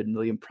and been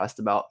really impressed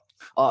about.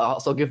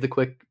 So I'll give the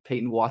quick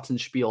Peyton Watson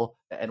spiel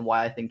and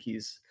why I think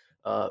he's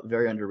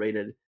very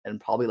underrated and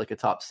probably like a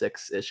top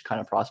 6-ish kind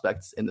of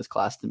prospects in this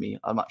class to me.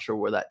 I'm not sure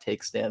where that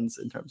take stands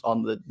in terms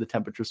on the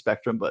temperature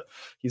spectrum, but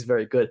he's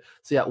very good.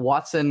 So yeah,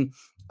 Watson,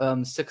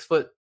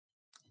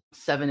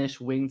 6'7"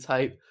 wing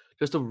type,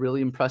 just a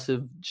really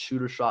impressive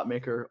shooter, shot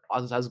maker,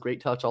 has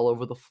great touch all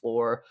over the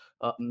floor,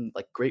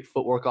 like great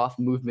footwork off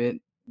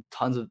movement,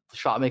 tons of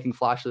shot making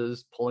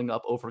flashes, pulling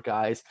up over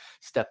guys,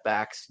 step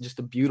backs, just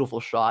a beautiful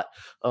shot.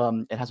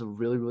 It has a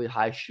really, really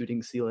high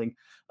shooting ceiling.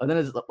 And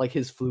then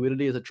his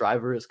fluidity as a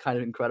driver is kind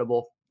of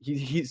incredible.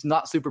 He's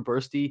not super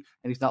bursty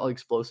and he's not like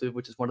explosive,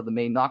 which is one of the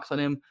main knocks on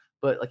him.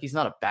 But like he's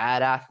not a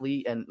bad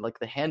athlete, and like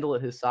the handle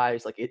at his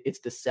size, like it's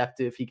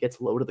deceptive. He gets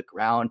low to the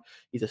ground.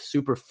 He's a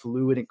super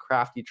fluid and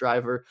crafty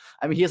driver.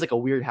 I mean, he has like a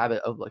weird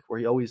habit of like where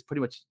he always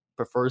pretty much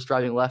prefers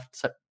driving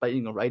left,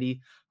 biting a righty.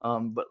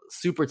 But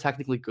super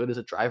technically good as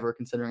a driver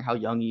considering how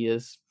young he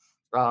is.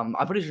 I'm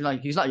pretty sure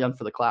he's not young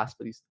for the class,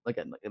 but he's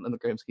again in the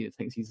grand scheme of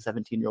things, he's a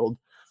 17-year-old,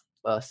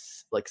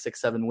 like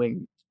 6'7"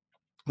 wing,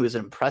 who is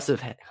an impressive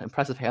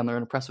handler,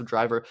 an impressive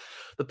driver.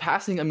 The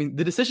passing, I mean,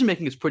 the decision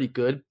making is pretty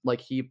good. Like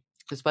he,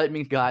 despite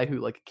being a guy who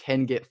like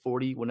can get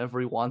 40 whenever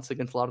he wants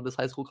against a lot of this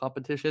high school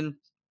competition,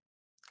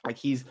 like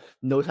he's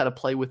knows how to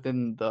play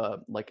within a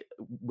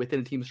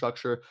team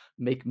structure,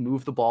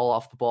 move the ball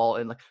off the ball,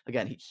 and like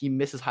again he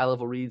misses high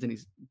level reads, and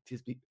his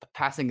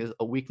passing is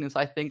a weakness,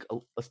 I think,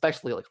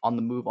 especially like on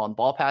the move on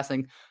ball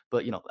passing.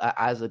 But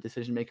as a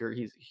decision maker,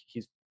 he's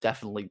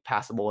definitely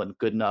passable and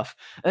good enough.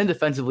 And then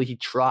defensively, he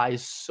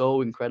tries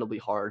so incredibly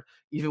hard,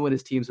 even when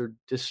his teams are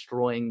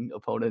destroying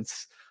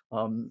opponents.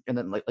 And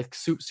then like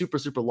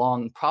super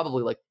long,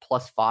 probably like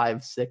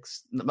 +5,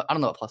 6. I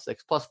don't know,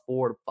 +6,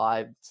 +4 to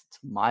 5 to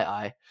my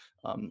eye.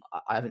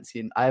 I haven't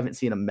seen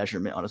a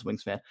measurement on his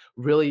wingspan.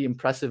 Really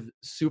impressive,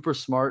 super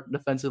smart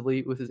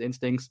defensively with his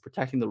instincts,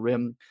 protecting the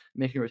rim,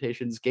 making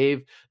rotations.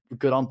 Gave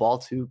good on ball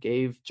too.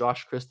 Gave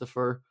Josh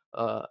Christopher,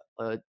 a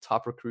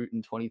top recruit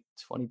in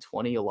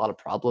 2020, a lot of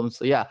problems.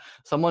 So yeah,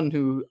 someone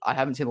who I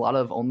haven't seen a lot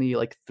of, only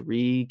like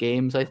 3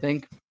 games, I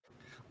think.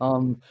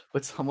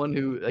 But someone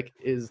who like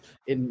is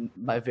in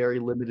my very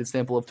limited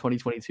sample of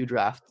 2022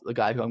 draft, the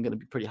guy who I'm going to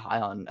be pretty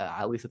high on,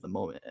 at least at the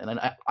moment. And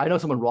I know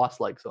someone Ross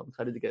likes, so I'm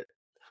excited to get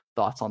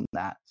thoughts on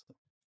that.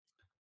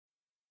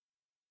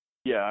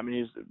 Yeah, I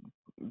mean, he's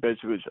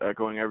basically just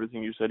echoing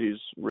everything you said. He's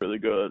really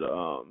good.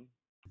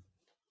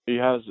 He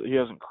has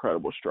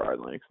incredible stride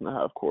length in the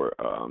half court,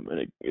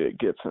 and it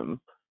gets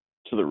him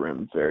to the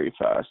rim very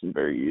fast and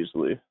very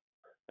easily.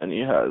 And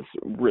he has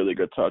really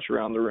good touch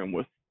around the rim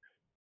with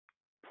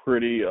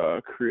pretty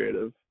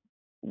creative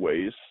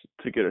ways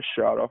to get a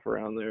shot off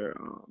around there.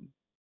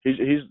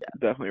 He's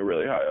definitely a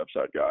really high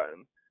upside guy,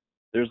 and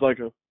there's like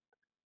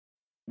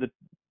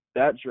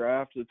that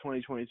draft, the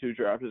 2022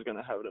 draft, is going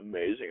to have an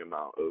amazing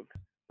amount of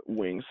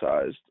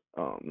wing-sized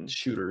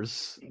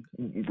shooters,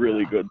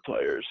 really good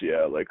players.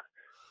 Yeah, like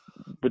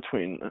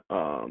between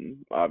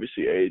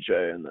obviously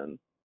AJ and then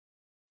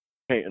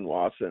Peyton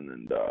Watson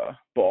and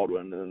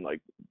Baldwin and then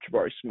like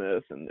Jabari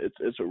Smith, and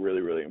it's a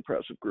really, really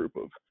impressive group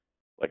of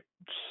like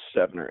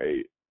 7 or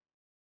 8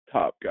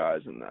 top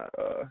guys in that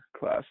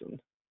class, and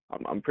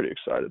I'm pretty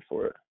excited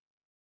for it.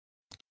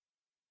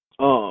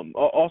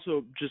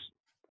 Also, just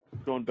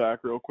going back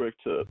real quick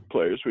to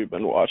players we've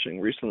been watching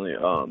recently,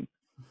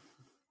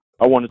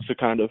 I wanted to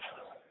kind of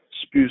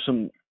spew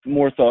some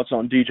more thoughts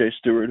on DJ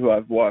Stewart, who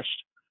I've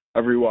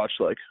rewatched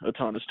like a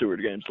ton of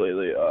Stewart games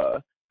lately,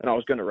 and I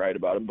was going to write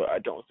about him, but I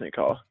don't think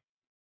I'll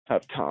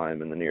have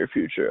time in the near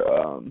future.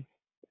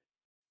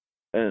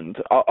 And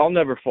I'll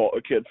never fault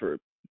a kid for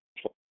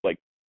like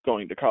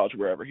going to college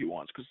wherever he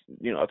wants, because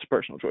it's a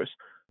personal choice.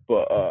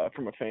 But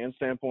from a fan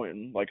standpoint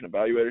and like an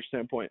evaluator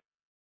standpoint,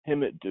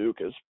 him at Duke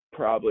is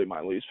probably my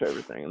least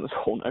favorite thing in this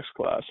whole next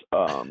class.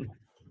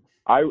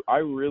 I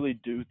really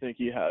do think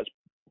he has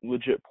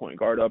legit point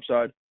guard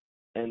upside,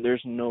 and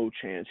there's no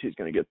chance he's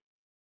going to get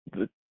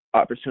the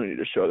opportunity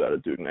to show that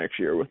at Duke next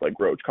year with like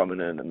Roach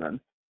coming in, and then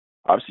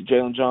obviously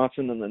Jalen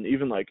Johnson, and then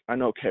even like I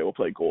know Kay will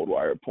play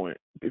Goldwire at point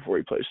before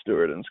he plays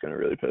Stewart, and it's going to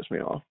really piss me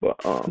off.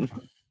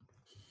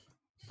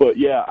 But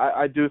yeah,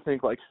 I do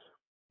think like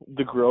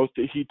the growth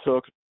that he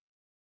took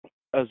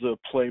as a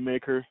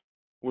playmaker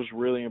was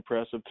really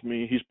impressive to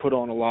me. He's put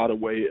on a lot of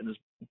weight and has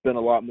been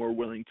a lot more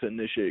willing to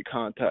initiate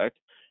contact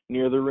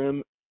near the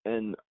rim,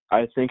 and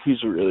I think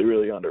he's really,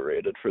 really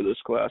underrated for this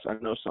class. I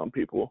know some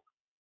people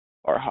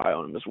are high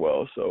on him as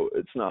well, so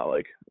it's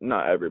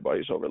not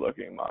everybody's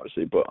overlooking him,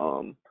 obviously, but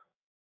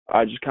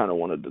I just kind of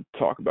wanted to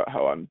talk about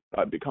how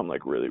I've become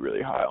like really,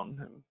 really high on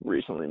him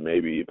recently,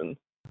 maybe even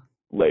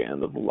late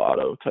end of the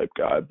lotto type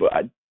guy, but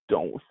I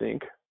don't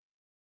think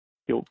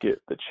he'll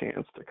get the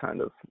chance to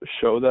kind of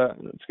show that,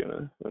 and it's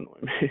gonna annoy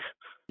me.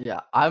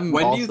 Yeah,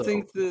 When do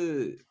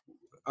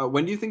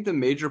you think the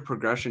major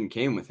progression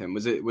came with him?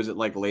 Was it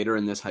like later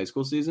in this high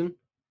school season?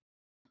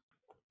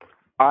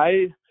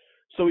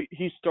 So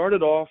he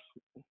started off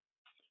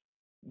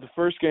the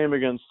first game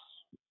against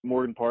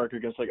Morgan Park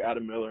against like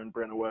Adam Miller and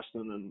Brandon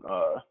Weston and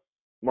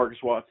Marcus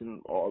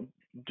Watson, all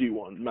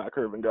D1 Matt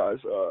Curvin guys.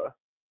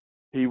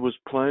 He was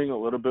playing a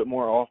little bit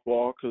more off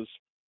ball because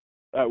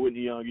at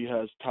Whitney Young he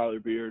has Tyler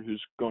Beard,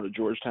 who's going to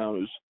Georgetown,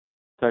 who's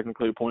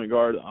technically a point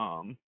guard.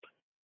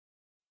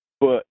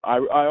 But I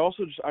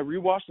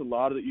rewatched a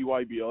lot of the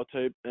EYBL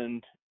tape,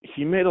 and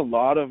he made a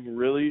lot of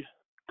really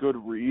good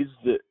reads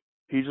that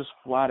he just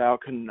flat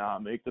out could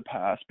not make the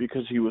pass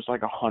because he was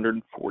like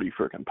 140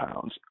 freaking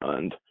pounds,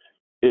 and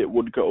it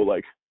would go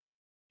like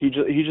he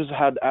just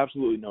had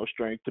absolutely no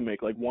strength to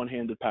make like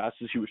one-handed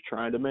passes he was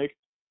trying to make.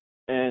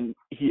 And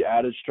he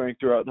added strength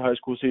throughout the high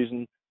school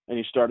season, and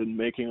he started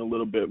making a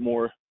little bit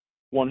more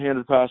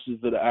one-handed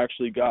passes that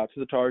actually got to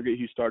the target.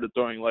 He started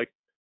throwing like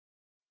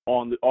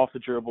off the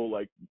dribble,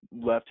 like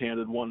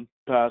left-handed one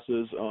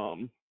passes.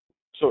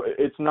 So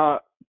it's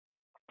not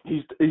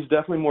he's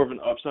definitely more of an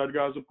upside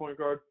guy as a point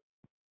guard,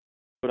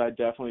 but I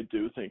definitely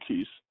do think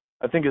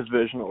I think his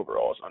vision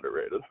overall is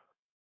underrated.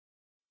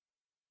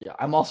 Yeah,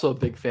 I'm also a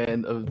big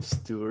fan of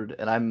Stewart,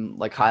 and I'm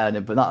like high on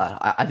him, but not.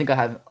 I think I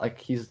have like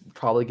he's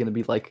probably going to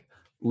be like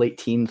late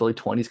teens, early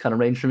 20s kind of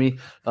range for me.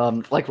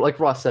 Like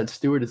Ross said,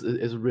 Stewart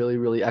is really,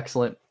 really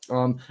excellent.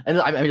 And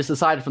I mean, just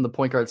aside from the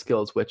point guard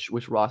skills, which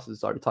Ross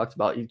has already talked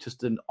about, he's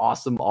just an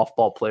awesome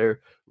off-ball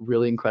player,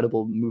 really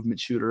incredible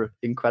movement shooter,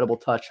 incredible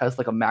touch, has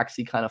like a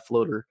maxi kind of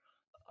floater.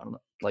 I don't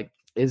know, like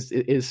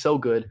is so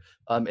good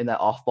in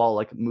that off-ball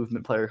like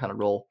movement player kind of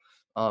role.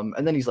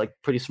 And then he's like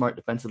pretty smart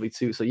defensively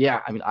too. So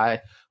yeah, I mean, I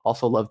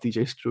also love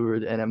DJ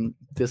Stewart, and I'm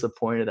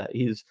disappointed that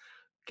he's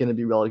going to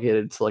be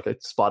relegated to like a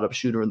spot up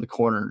shooter in the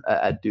corner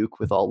at Duke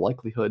with all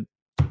likelihood.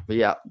 But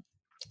yeah,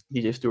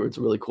 DJ Stewart's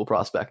a really cool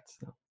prospect.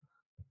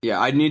 Yeah,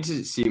 I need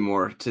to see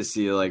more to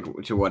see like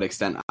to what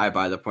extent I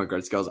buy the point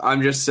guard skills.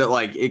 I'm just so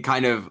like it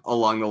kind of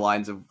along the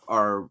lines of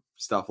our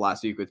stuff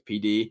last week with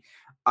PD.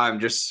 I'm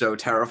just so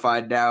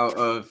terrified now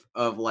of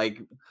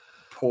like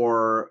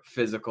poor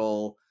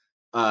physical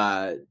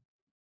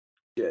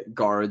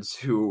guards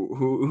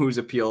whose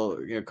appeal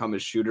come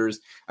as shooters.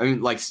 I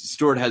mean, like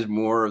Stewart has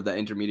more of the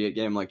intermediate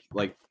game,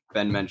 like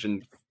Ben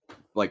mentioned,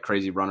 like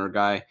crazy runner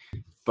guy.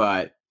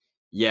 But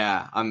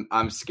yeah,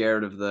 I'm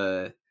scared of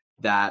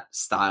that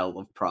style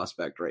of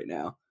prospect right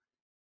now.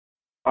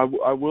 I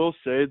will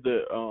say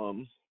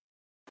that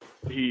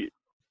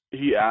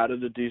he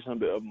added a decent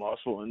bit of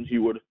muscle, and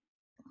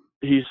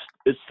it's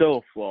still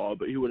a flaw,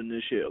 but he would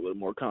initiate a little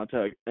more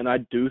contact. And I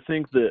do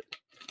think that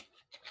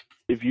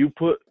if you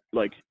put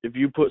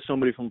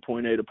somebody from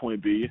point A to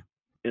point B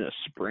in a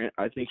sprint,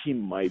 I think he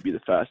might be the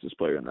fastest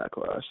player in that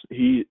class.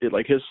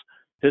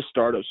 His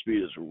startup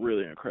speed is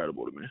really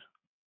incredible to me.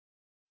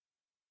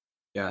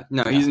 Yeah,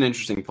 no, he's an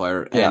interesting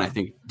player, and I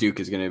think Duke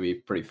is going to be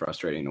pretty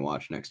frustrating to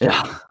watch next year.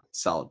 Yeah.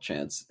 Solid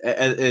chance.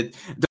 At the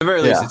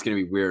very least, it's going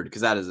to be weird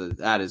because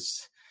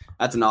that's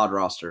an odd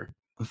roster.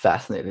 I'm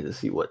fascinated to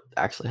see what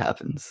actually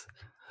happens.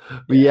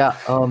 But yeah,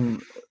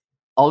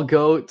 I'll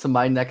go to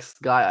my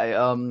next guy.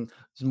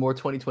 There's more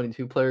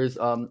 2022 players.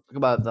 Talk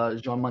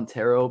about Jean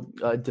Montero,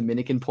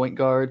 Dominican point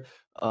guard,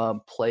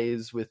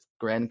 plays with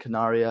Gran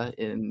Canaria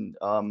in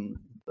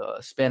the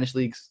Spanish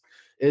leagues.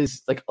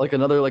 Is like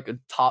another like a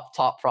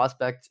top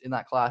prospect in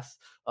that class.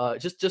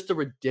 Just a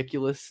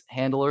ridiculous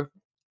handler.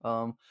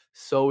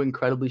 So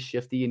incredibly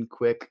shifty and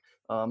quick.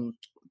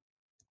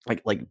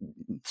 Like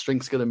string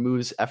skiller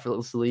moves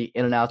effortlessly,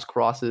 in and outs,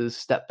 crosses,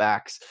 step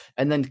backs,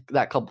 and then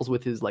that couples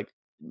with his like,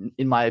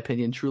 in my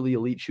opinion, truly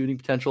elite shooting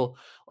potential.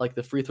 Like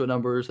the free throw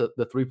numbers, the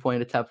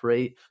 3-point attempt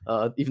rate,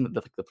 even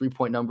the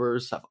 3-point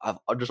numbers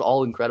are just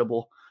all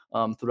incredible.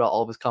 Throughout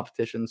all of his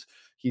competitions,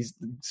 he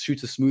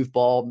shoots a smooth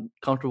ball,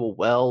 comfortable,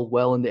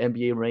 well in the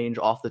NBA range,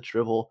 off the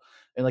dribble,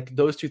 and like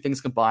those two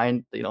things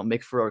combined,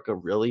 make for like a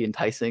really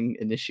enticing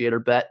initiator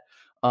bet.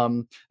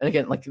 And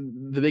again, like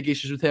the big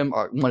issues with him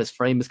are, one, his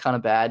frame is kind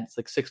of bad. It's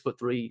like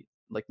 6'3",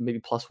 like maybe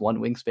 +1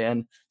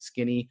 wingspan,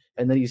 skinny,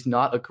 and then he's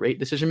not a great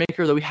decision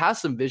maker, though he has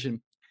some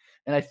vision.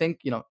 And I think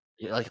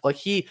like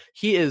he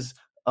is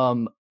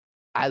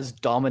as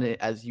dominant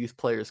as youth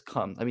players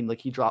come. I mean,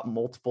 like he dropped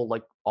multiple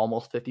like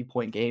almost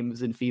 50-point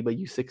games in FIBA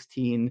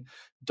U16,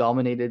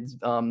 dominated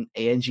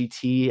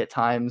ANGT at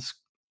times,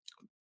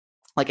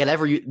 like at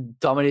every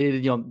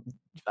dominated,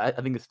 I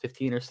think it's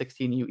 15 or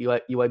 16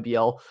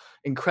 UIBL,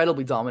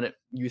 incredibly dominant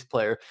youth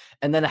player.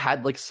 And then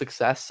had like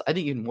success, I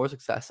think even more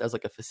success as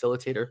like a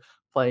facilitator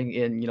playing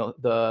in,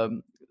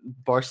 the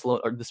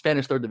Barcelona or the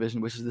Spanish third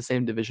division, which is the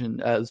same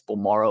division as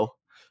Bolmaro.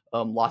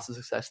 Lots of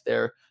success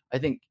there. I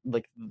think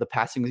like the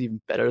passing is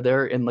even better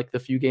there in like the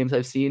few games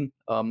I've seen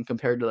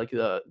compared to like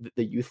the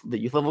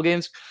youth level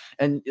games.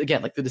 And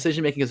again, like the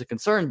decision making is a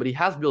concern, but he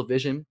has real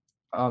vision.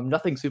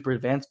 Nothing super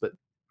advanced, but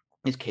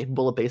he's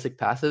capable of basic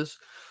passes.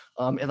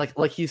 And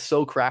like he's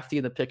so crafty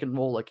in the pick and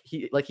roll. Like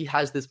he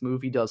has this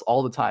move he does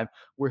all the time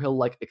where he'll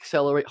like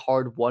accelerate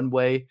hard one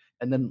way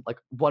and then like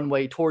one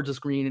way towards the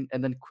screen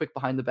and then quick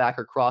behind the back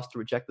or cross to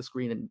reject the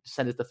screen and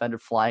send his defender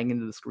flying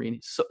into the screen.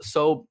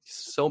 So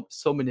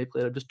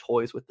manipulative, just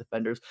toys with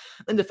defenders.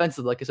 And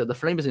defensively, like I said, the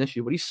frame is an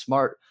issue, but he's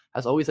smart,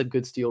 has always had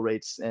good steal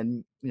rates,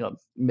 and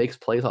makes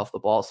plays off the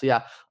ball. So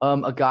yeah,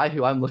 a guy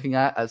who I'm looking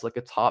at as like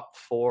a top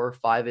 4,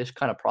 5-ish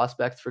kind of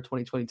prospect for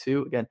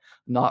 2022. Again,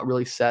 not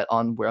really set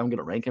on where I'm going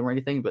to rank him or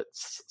anything, but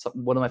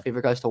one of my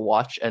favorite guys to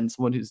watch and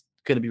someone who's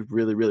going to be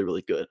really, really,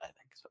 really good, I think.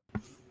 So.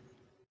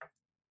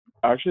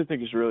 I actually think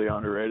he's really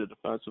underrated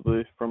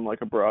defensively from like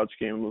a broad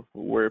scheme of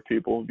where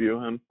people view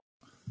him.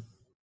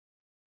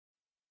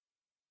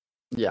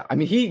 Yeah, I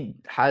mean, he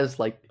has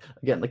like,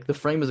 again, like the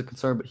frame is a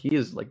concern, but he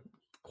is like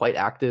quite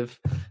active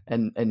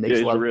and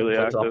makes a lot of really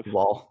plays off the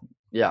ball.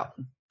 Yeah,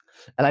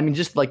 and I mean,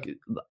 just like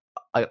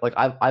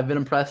I've been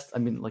impressed. I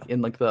mean, like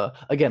in like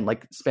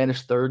like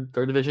Spanish third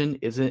division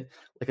isn't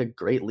like a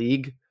great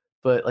league,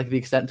 but like the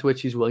extent to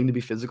which he's willing to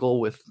be physical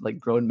with like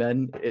grown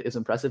men is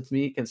impressive to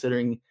me,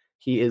 considering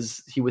he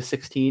was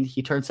 16.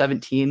 He turned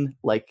 17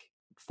 like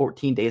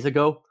 14 days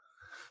ago.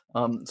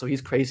 So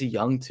he's crazy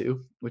young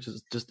too, which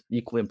is just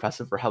equally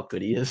impressive for how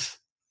good he is.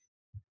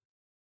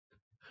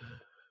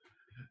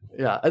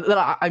 Yeah,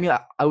 I mean,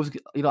 I was,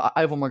 I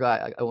have one more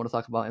guy I want to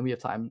talk about, and we have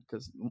time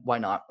because why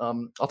not?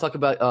 I'll talk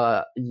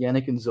about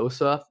Yannick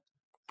Nzosa.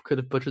 Could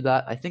have butchered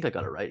that. I think I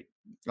got it right.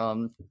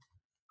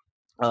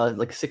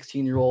 Like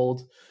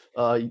 16-year-old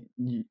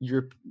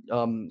Europe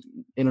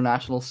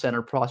international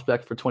center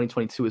prospect for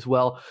 2022 as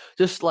well.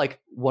 Just like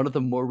one of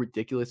the more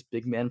ridiculous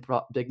big man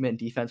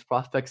defense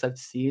prospects I've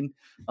seen.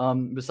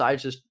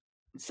 Besides just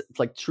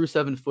like true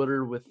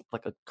 7-footer with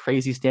like a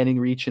crazy standing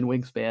reach and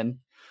wingspan.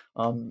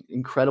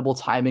 Incredible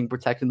timing,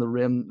 protecting the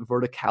rim,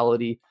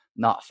 verticality,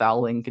 not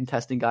fouling,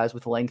 contesting guys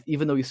with length.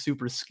 Even though he's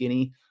super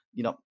skinny,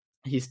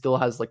 he still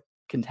has like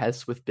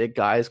contest with big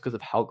guys because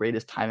of how great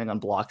his timing on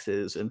blocks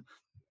is, and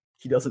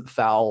he doesn't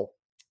foul.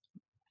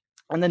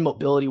 And then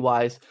mobility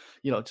wise,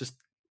 just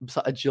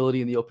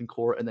agility in the open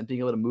court, and then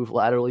being able to move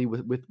laterally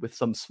with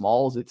some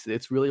smalls.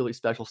 It's really, really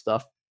special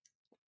stuff.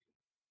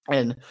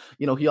 And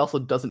he also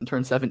doesn't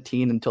turn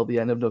 17 until the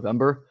end of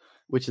November,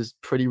 which is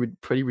pretty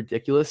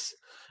ridiculous.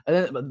 And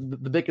then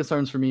the big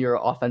concerns for me are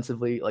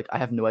offensively. Like, I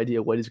have no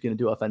idea what he's going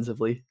to do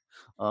offensively,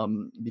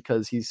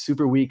 because he's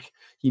super weak.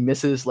 He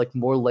misses like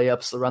more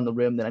layups around the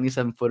rim than any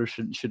 7-footer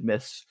should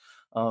miss.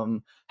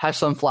 Has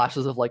some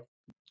flashes of like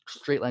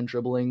straight line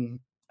dribbling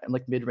and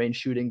like mid range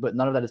shooting, but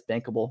none of that is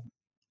bankable.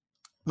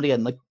 But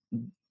again, like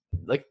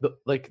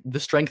the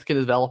strength can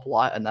develop a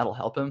lot, and that'll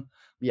help him.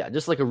 Yeah,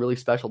 just like a really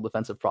special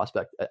defensive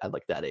prospect at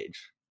like that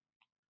age.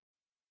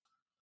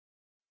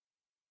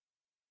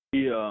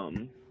 He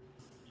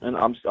and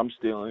I'm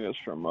stealing this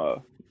from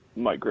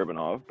Mike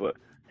Gribanoff, but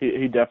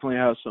he definitely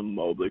has some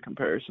Mobley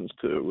comparisons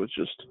too, with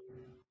just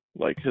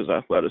like his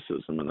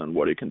athleticism and then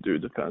what he can do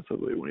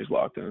defensively when he's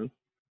locked in.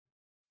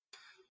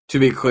 To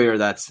be clear,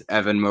 that's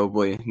Evan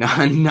Mobley,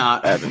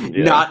 not Evan,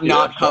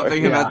 not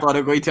huffing him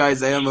athletically to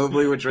Isaiah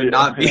Mobley, which would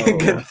not be a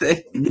good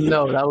thing.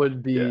 No, that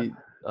would be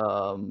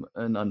an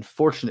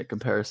unfortunate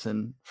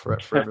comparison for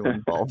everyone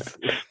involved.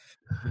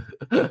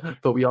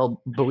 but we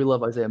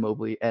love Isaiah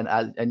Mobley,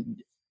 and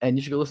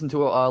you should go listen to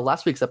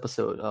last week's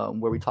episode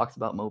where we talked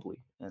about Mobley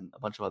and a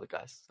bunch of other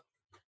guys.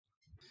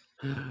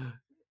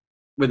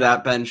 With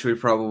that, Ben, should we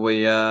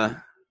probably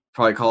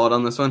call it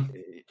on this one?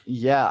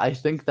 Yeah, I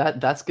think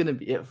that's going to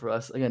be it for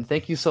us. Again,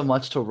 thank you so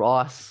much to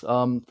Ross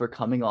for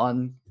coming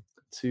on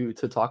to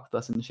talk with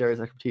us and share his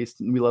expertise.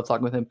 We love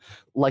talking with him.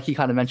 Like he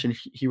kind of mentioned,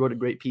 he wrote a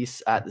great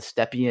piece at the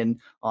Stepien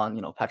on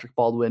Patrick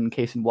Baldwin,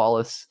 Cason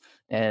Wallace,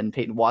 and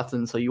Peyton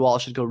Watson. So you all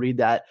should go read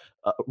that.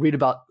 Read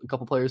about a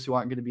couple players who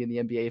aren't going to be in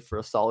the NBA for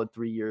a solid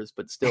 3 years,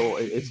 but still,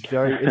 it's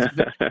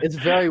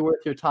very worth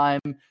your time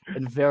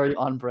and very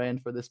on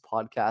brand for this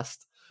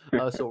podcast.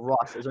 So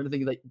Ross, is there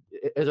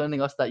anything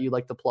else that you'd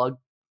like to plug?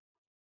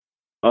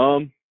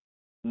 No,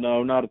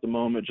 not at the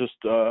moment. Just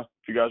if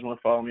you guys want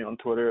to follow me on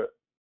Twitter at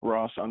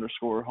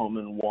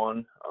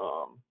Ross_Homan1.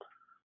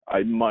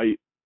 I might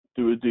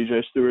do a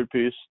DJ Stewart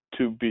piece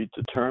to be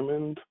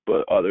determined,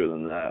 but other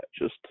than that,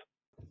 just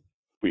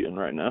tweeting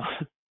right now.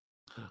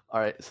 All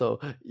right, so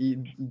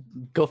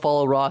go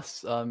follow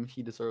Ross.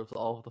 He deserves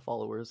all of the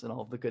followers and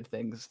all of the good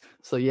things.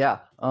 So yeah,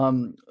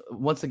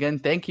 once again,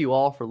 thank you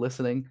all for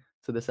listening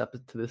to this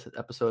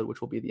episode,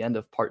 which will be the end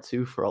of part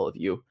 2 for all of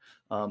you.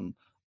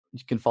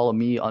 You can follow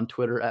me on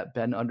Twitter at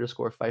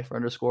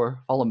Ben_Pfeiffer_.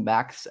 Follow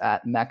Max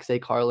at Max A.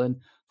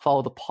 Carlin.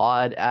 Follow the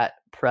pod at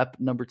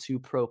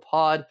Prep2Pro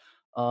Pod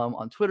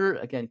on Twitter.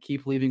 Again,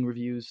 keep leaving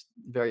reviews.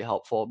 Very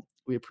helpful.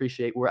 We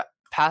appreciate. We're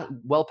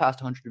well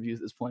past 100 reviews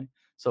at this point.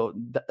 So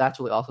that's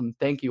really awesome.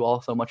 Thank you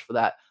all so much for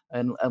that.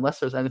 And unless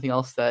there's anything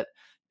else that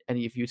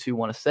any of you two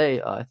want to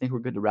say, I think we're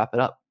good to wrap it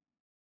up.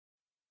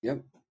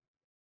 Yep.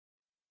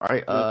 All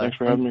right. Thanks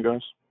for having me,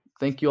 guys.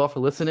 Thank you all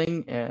for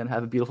listening, and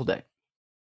have a beautiful day.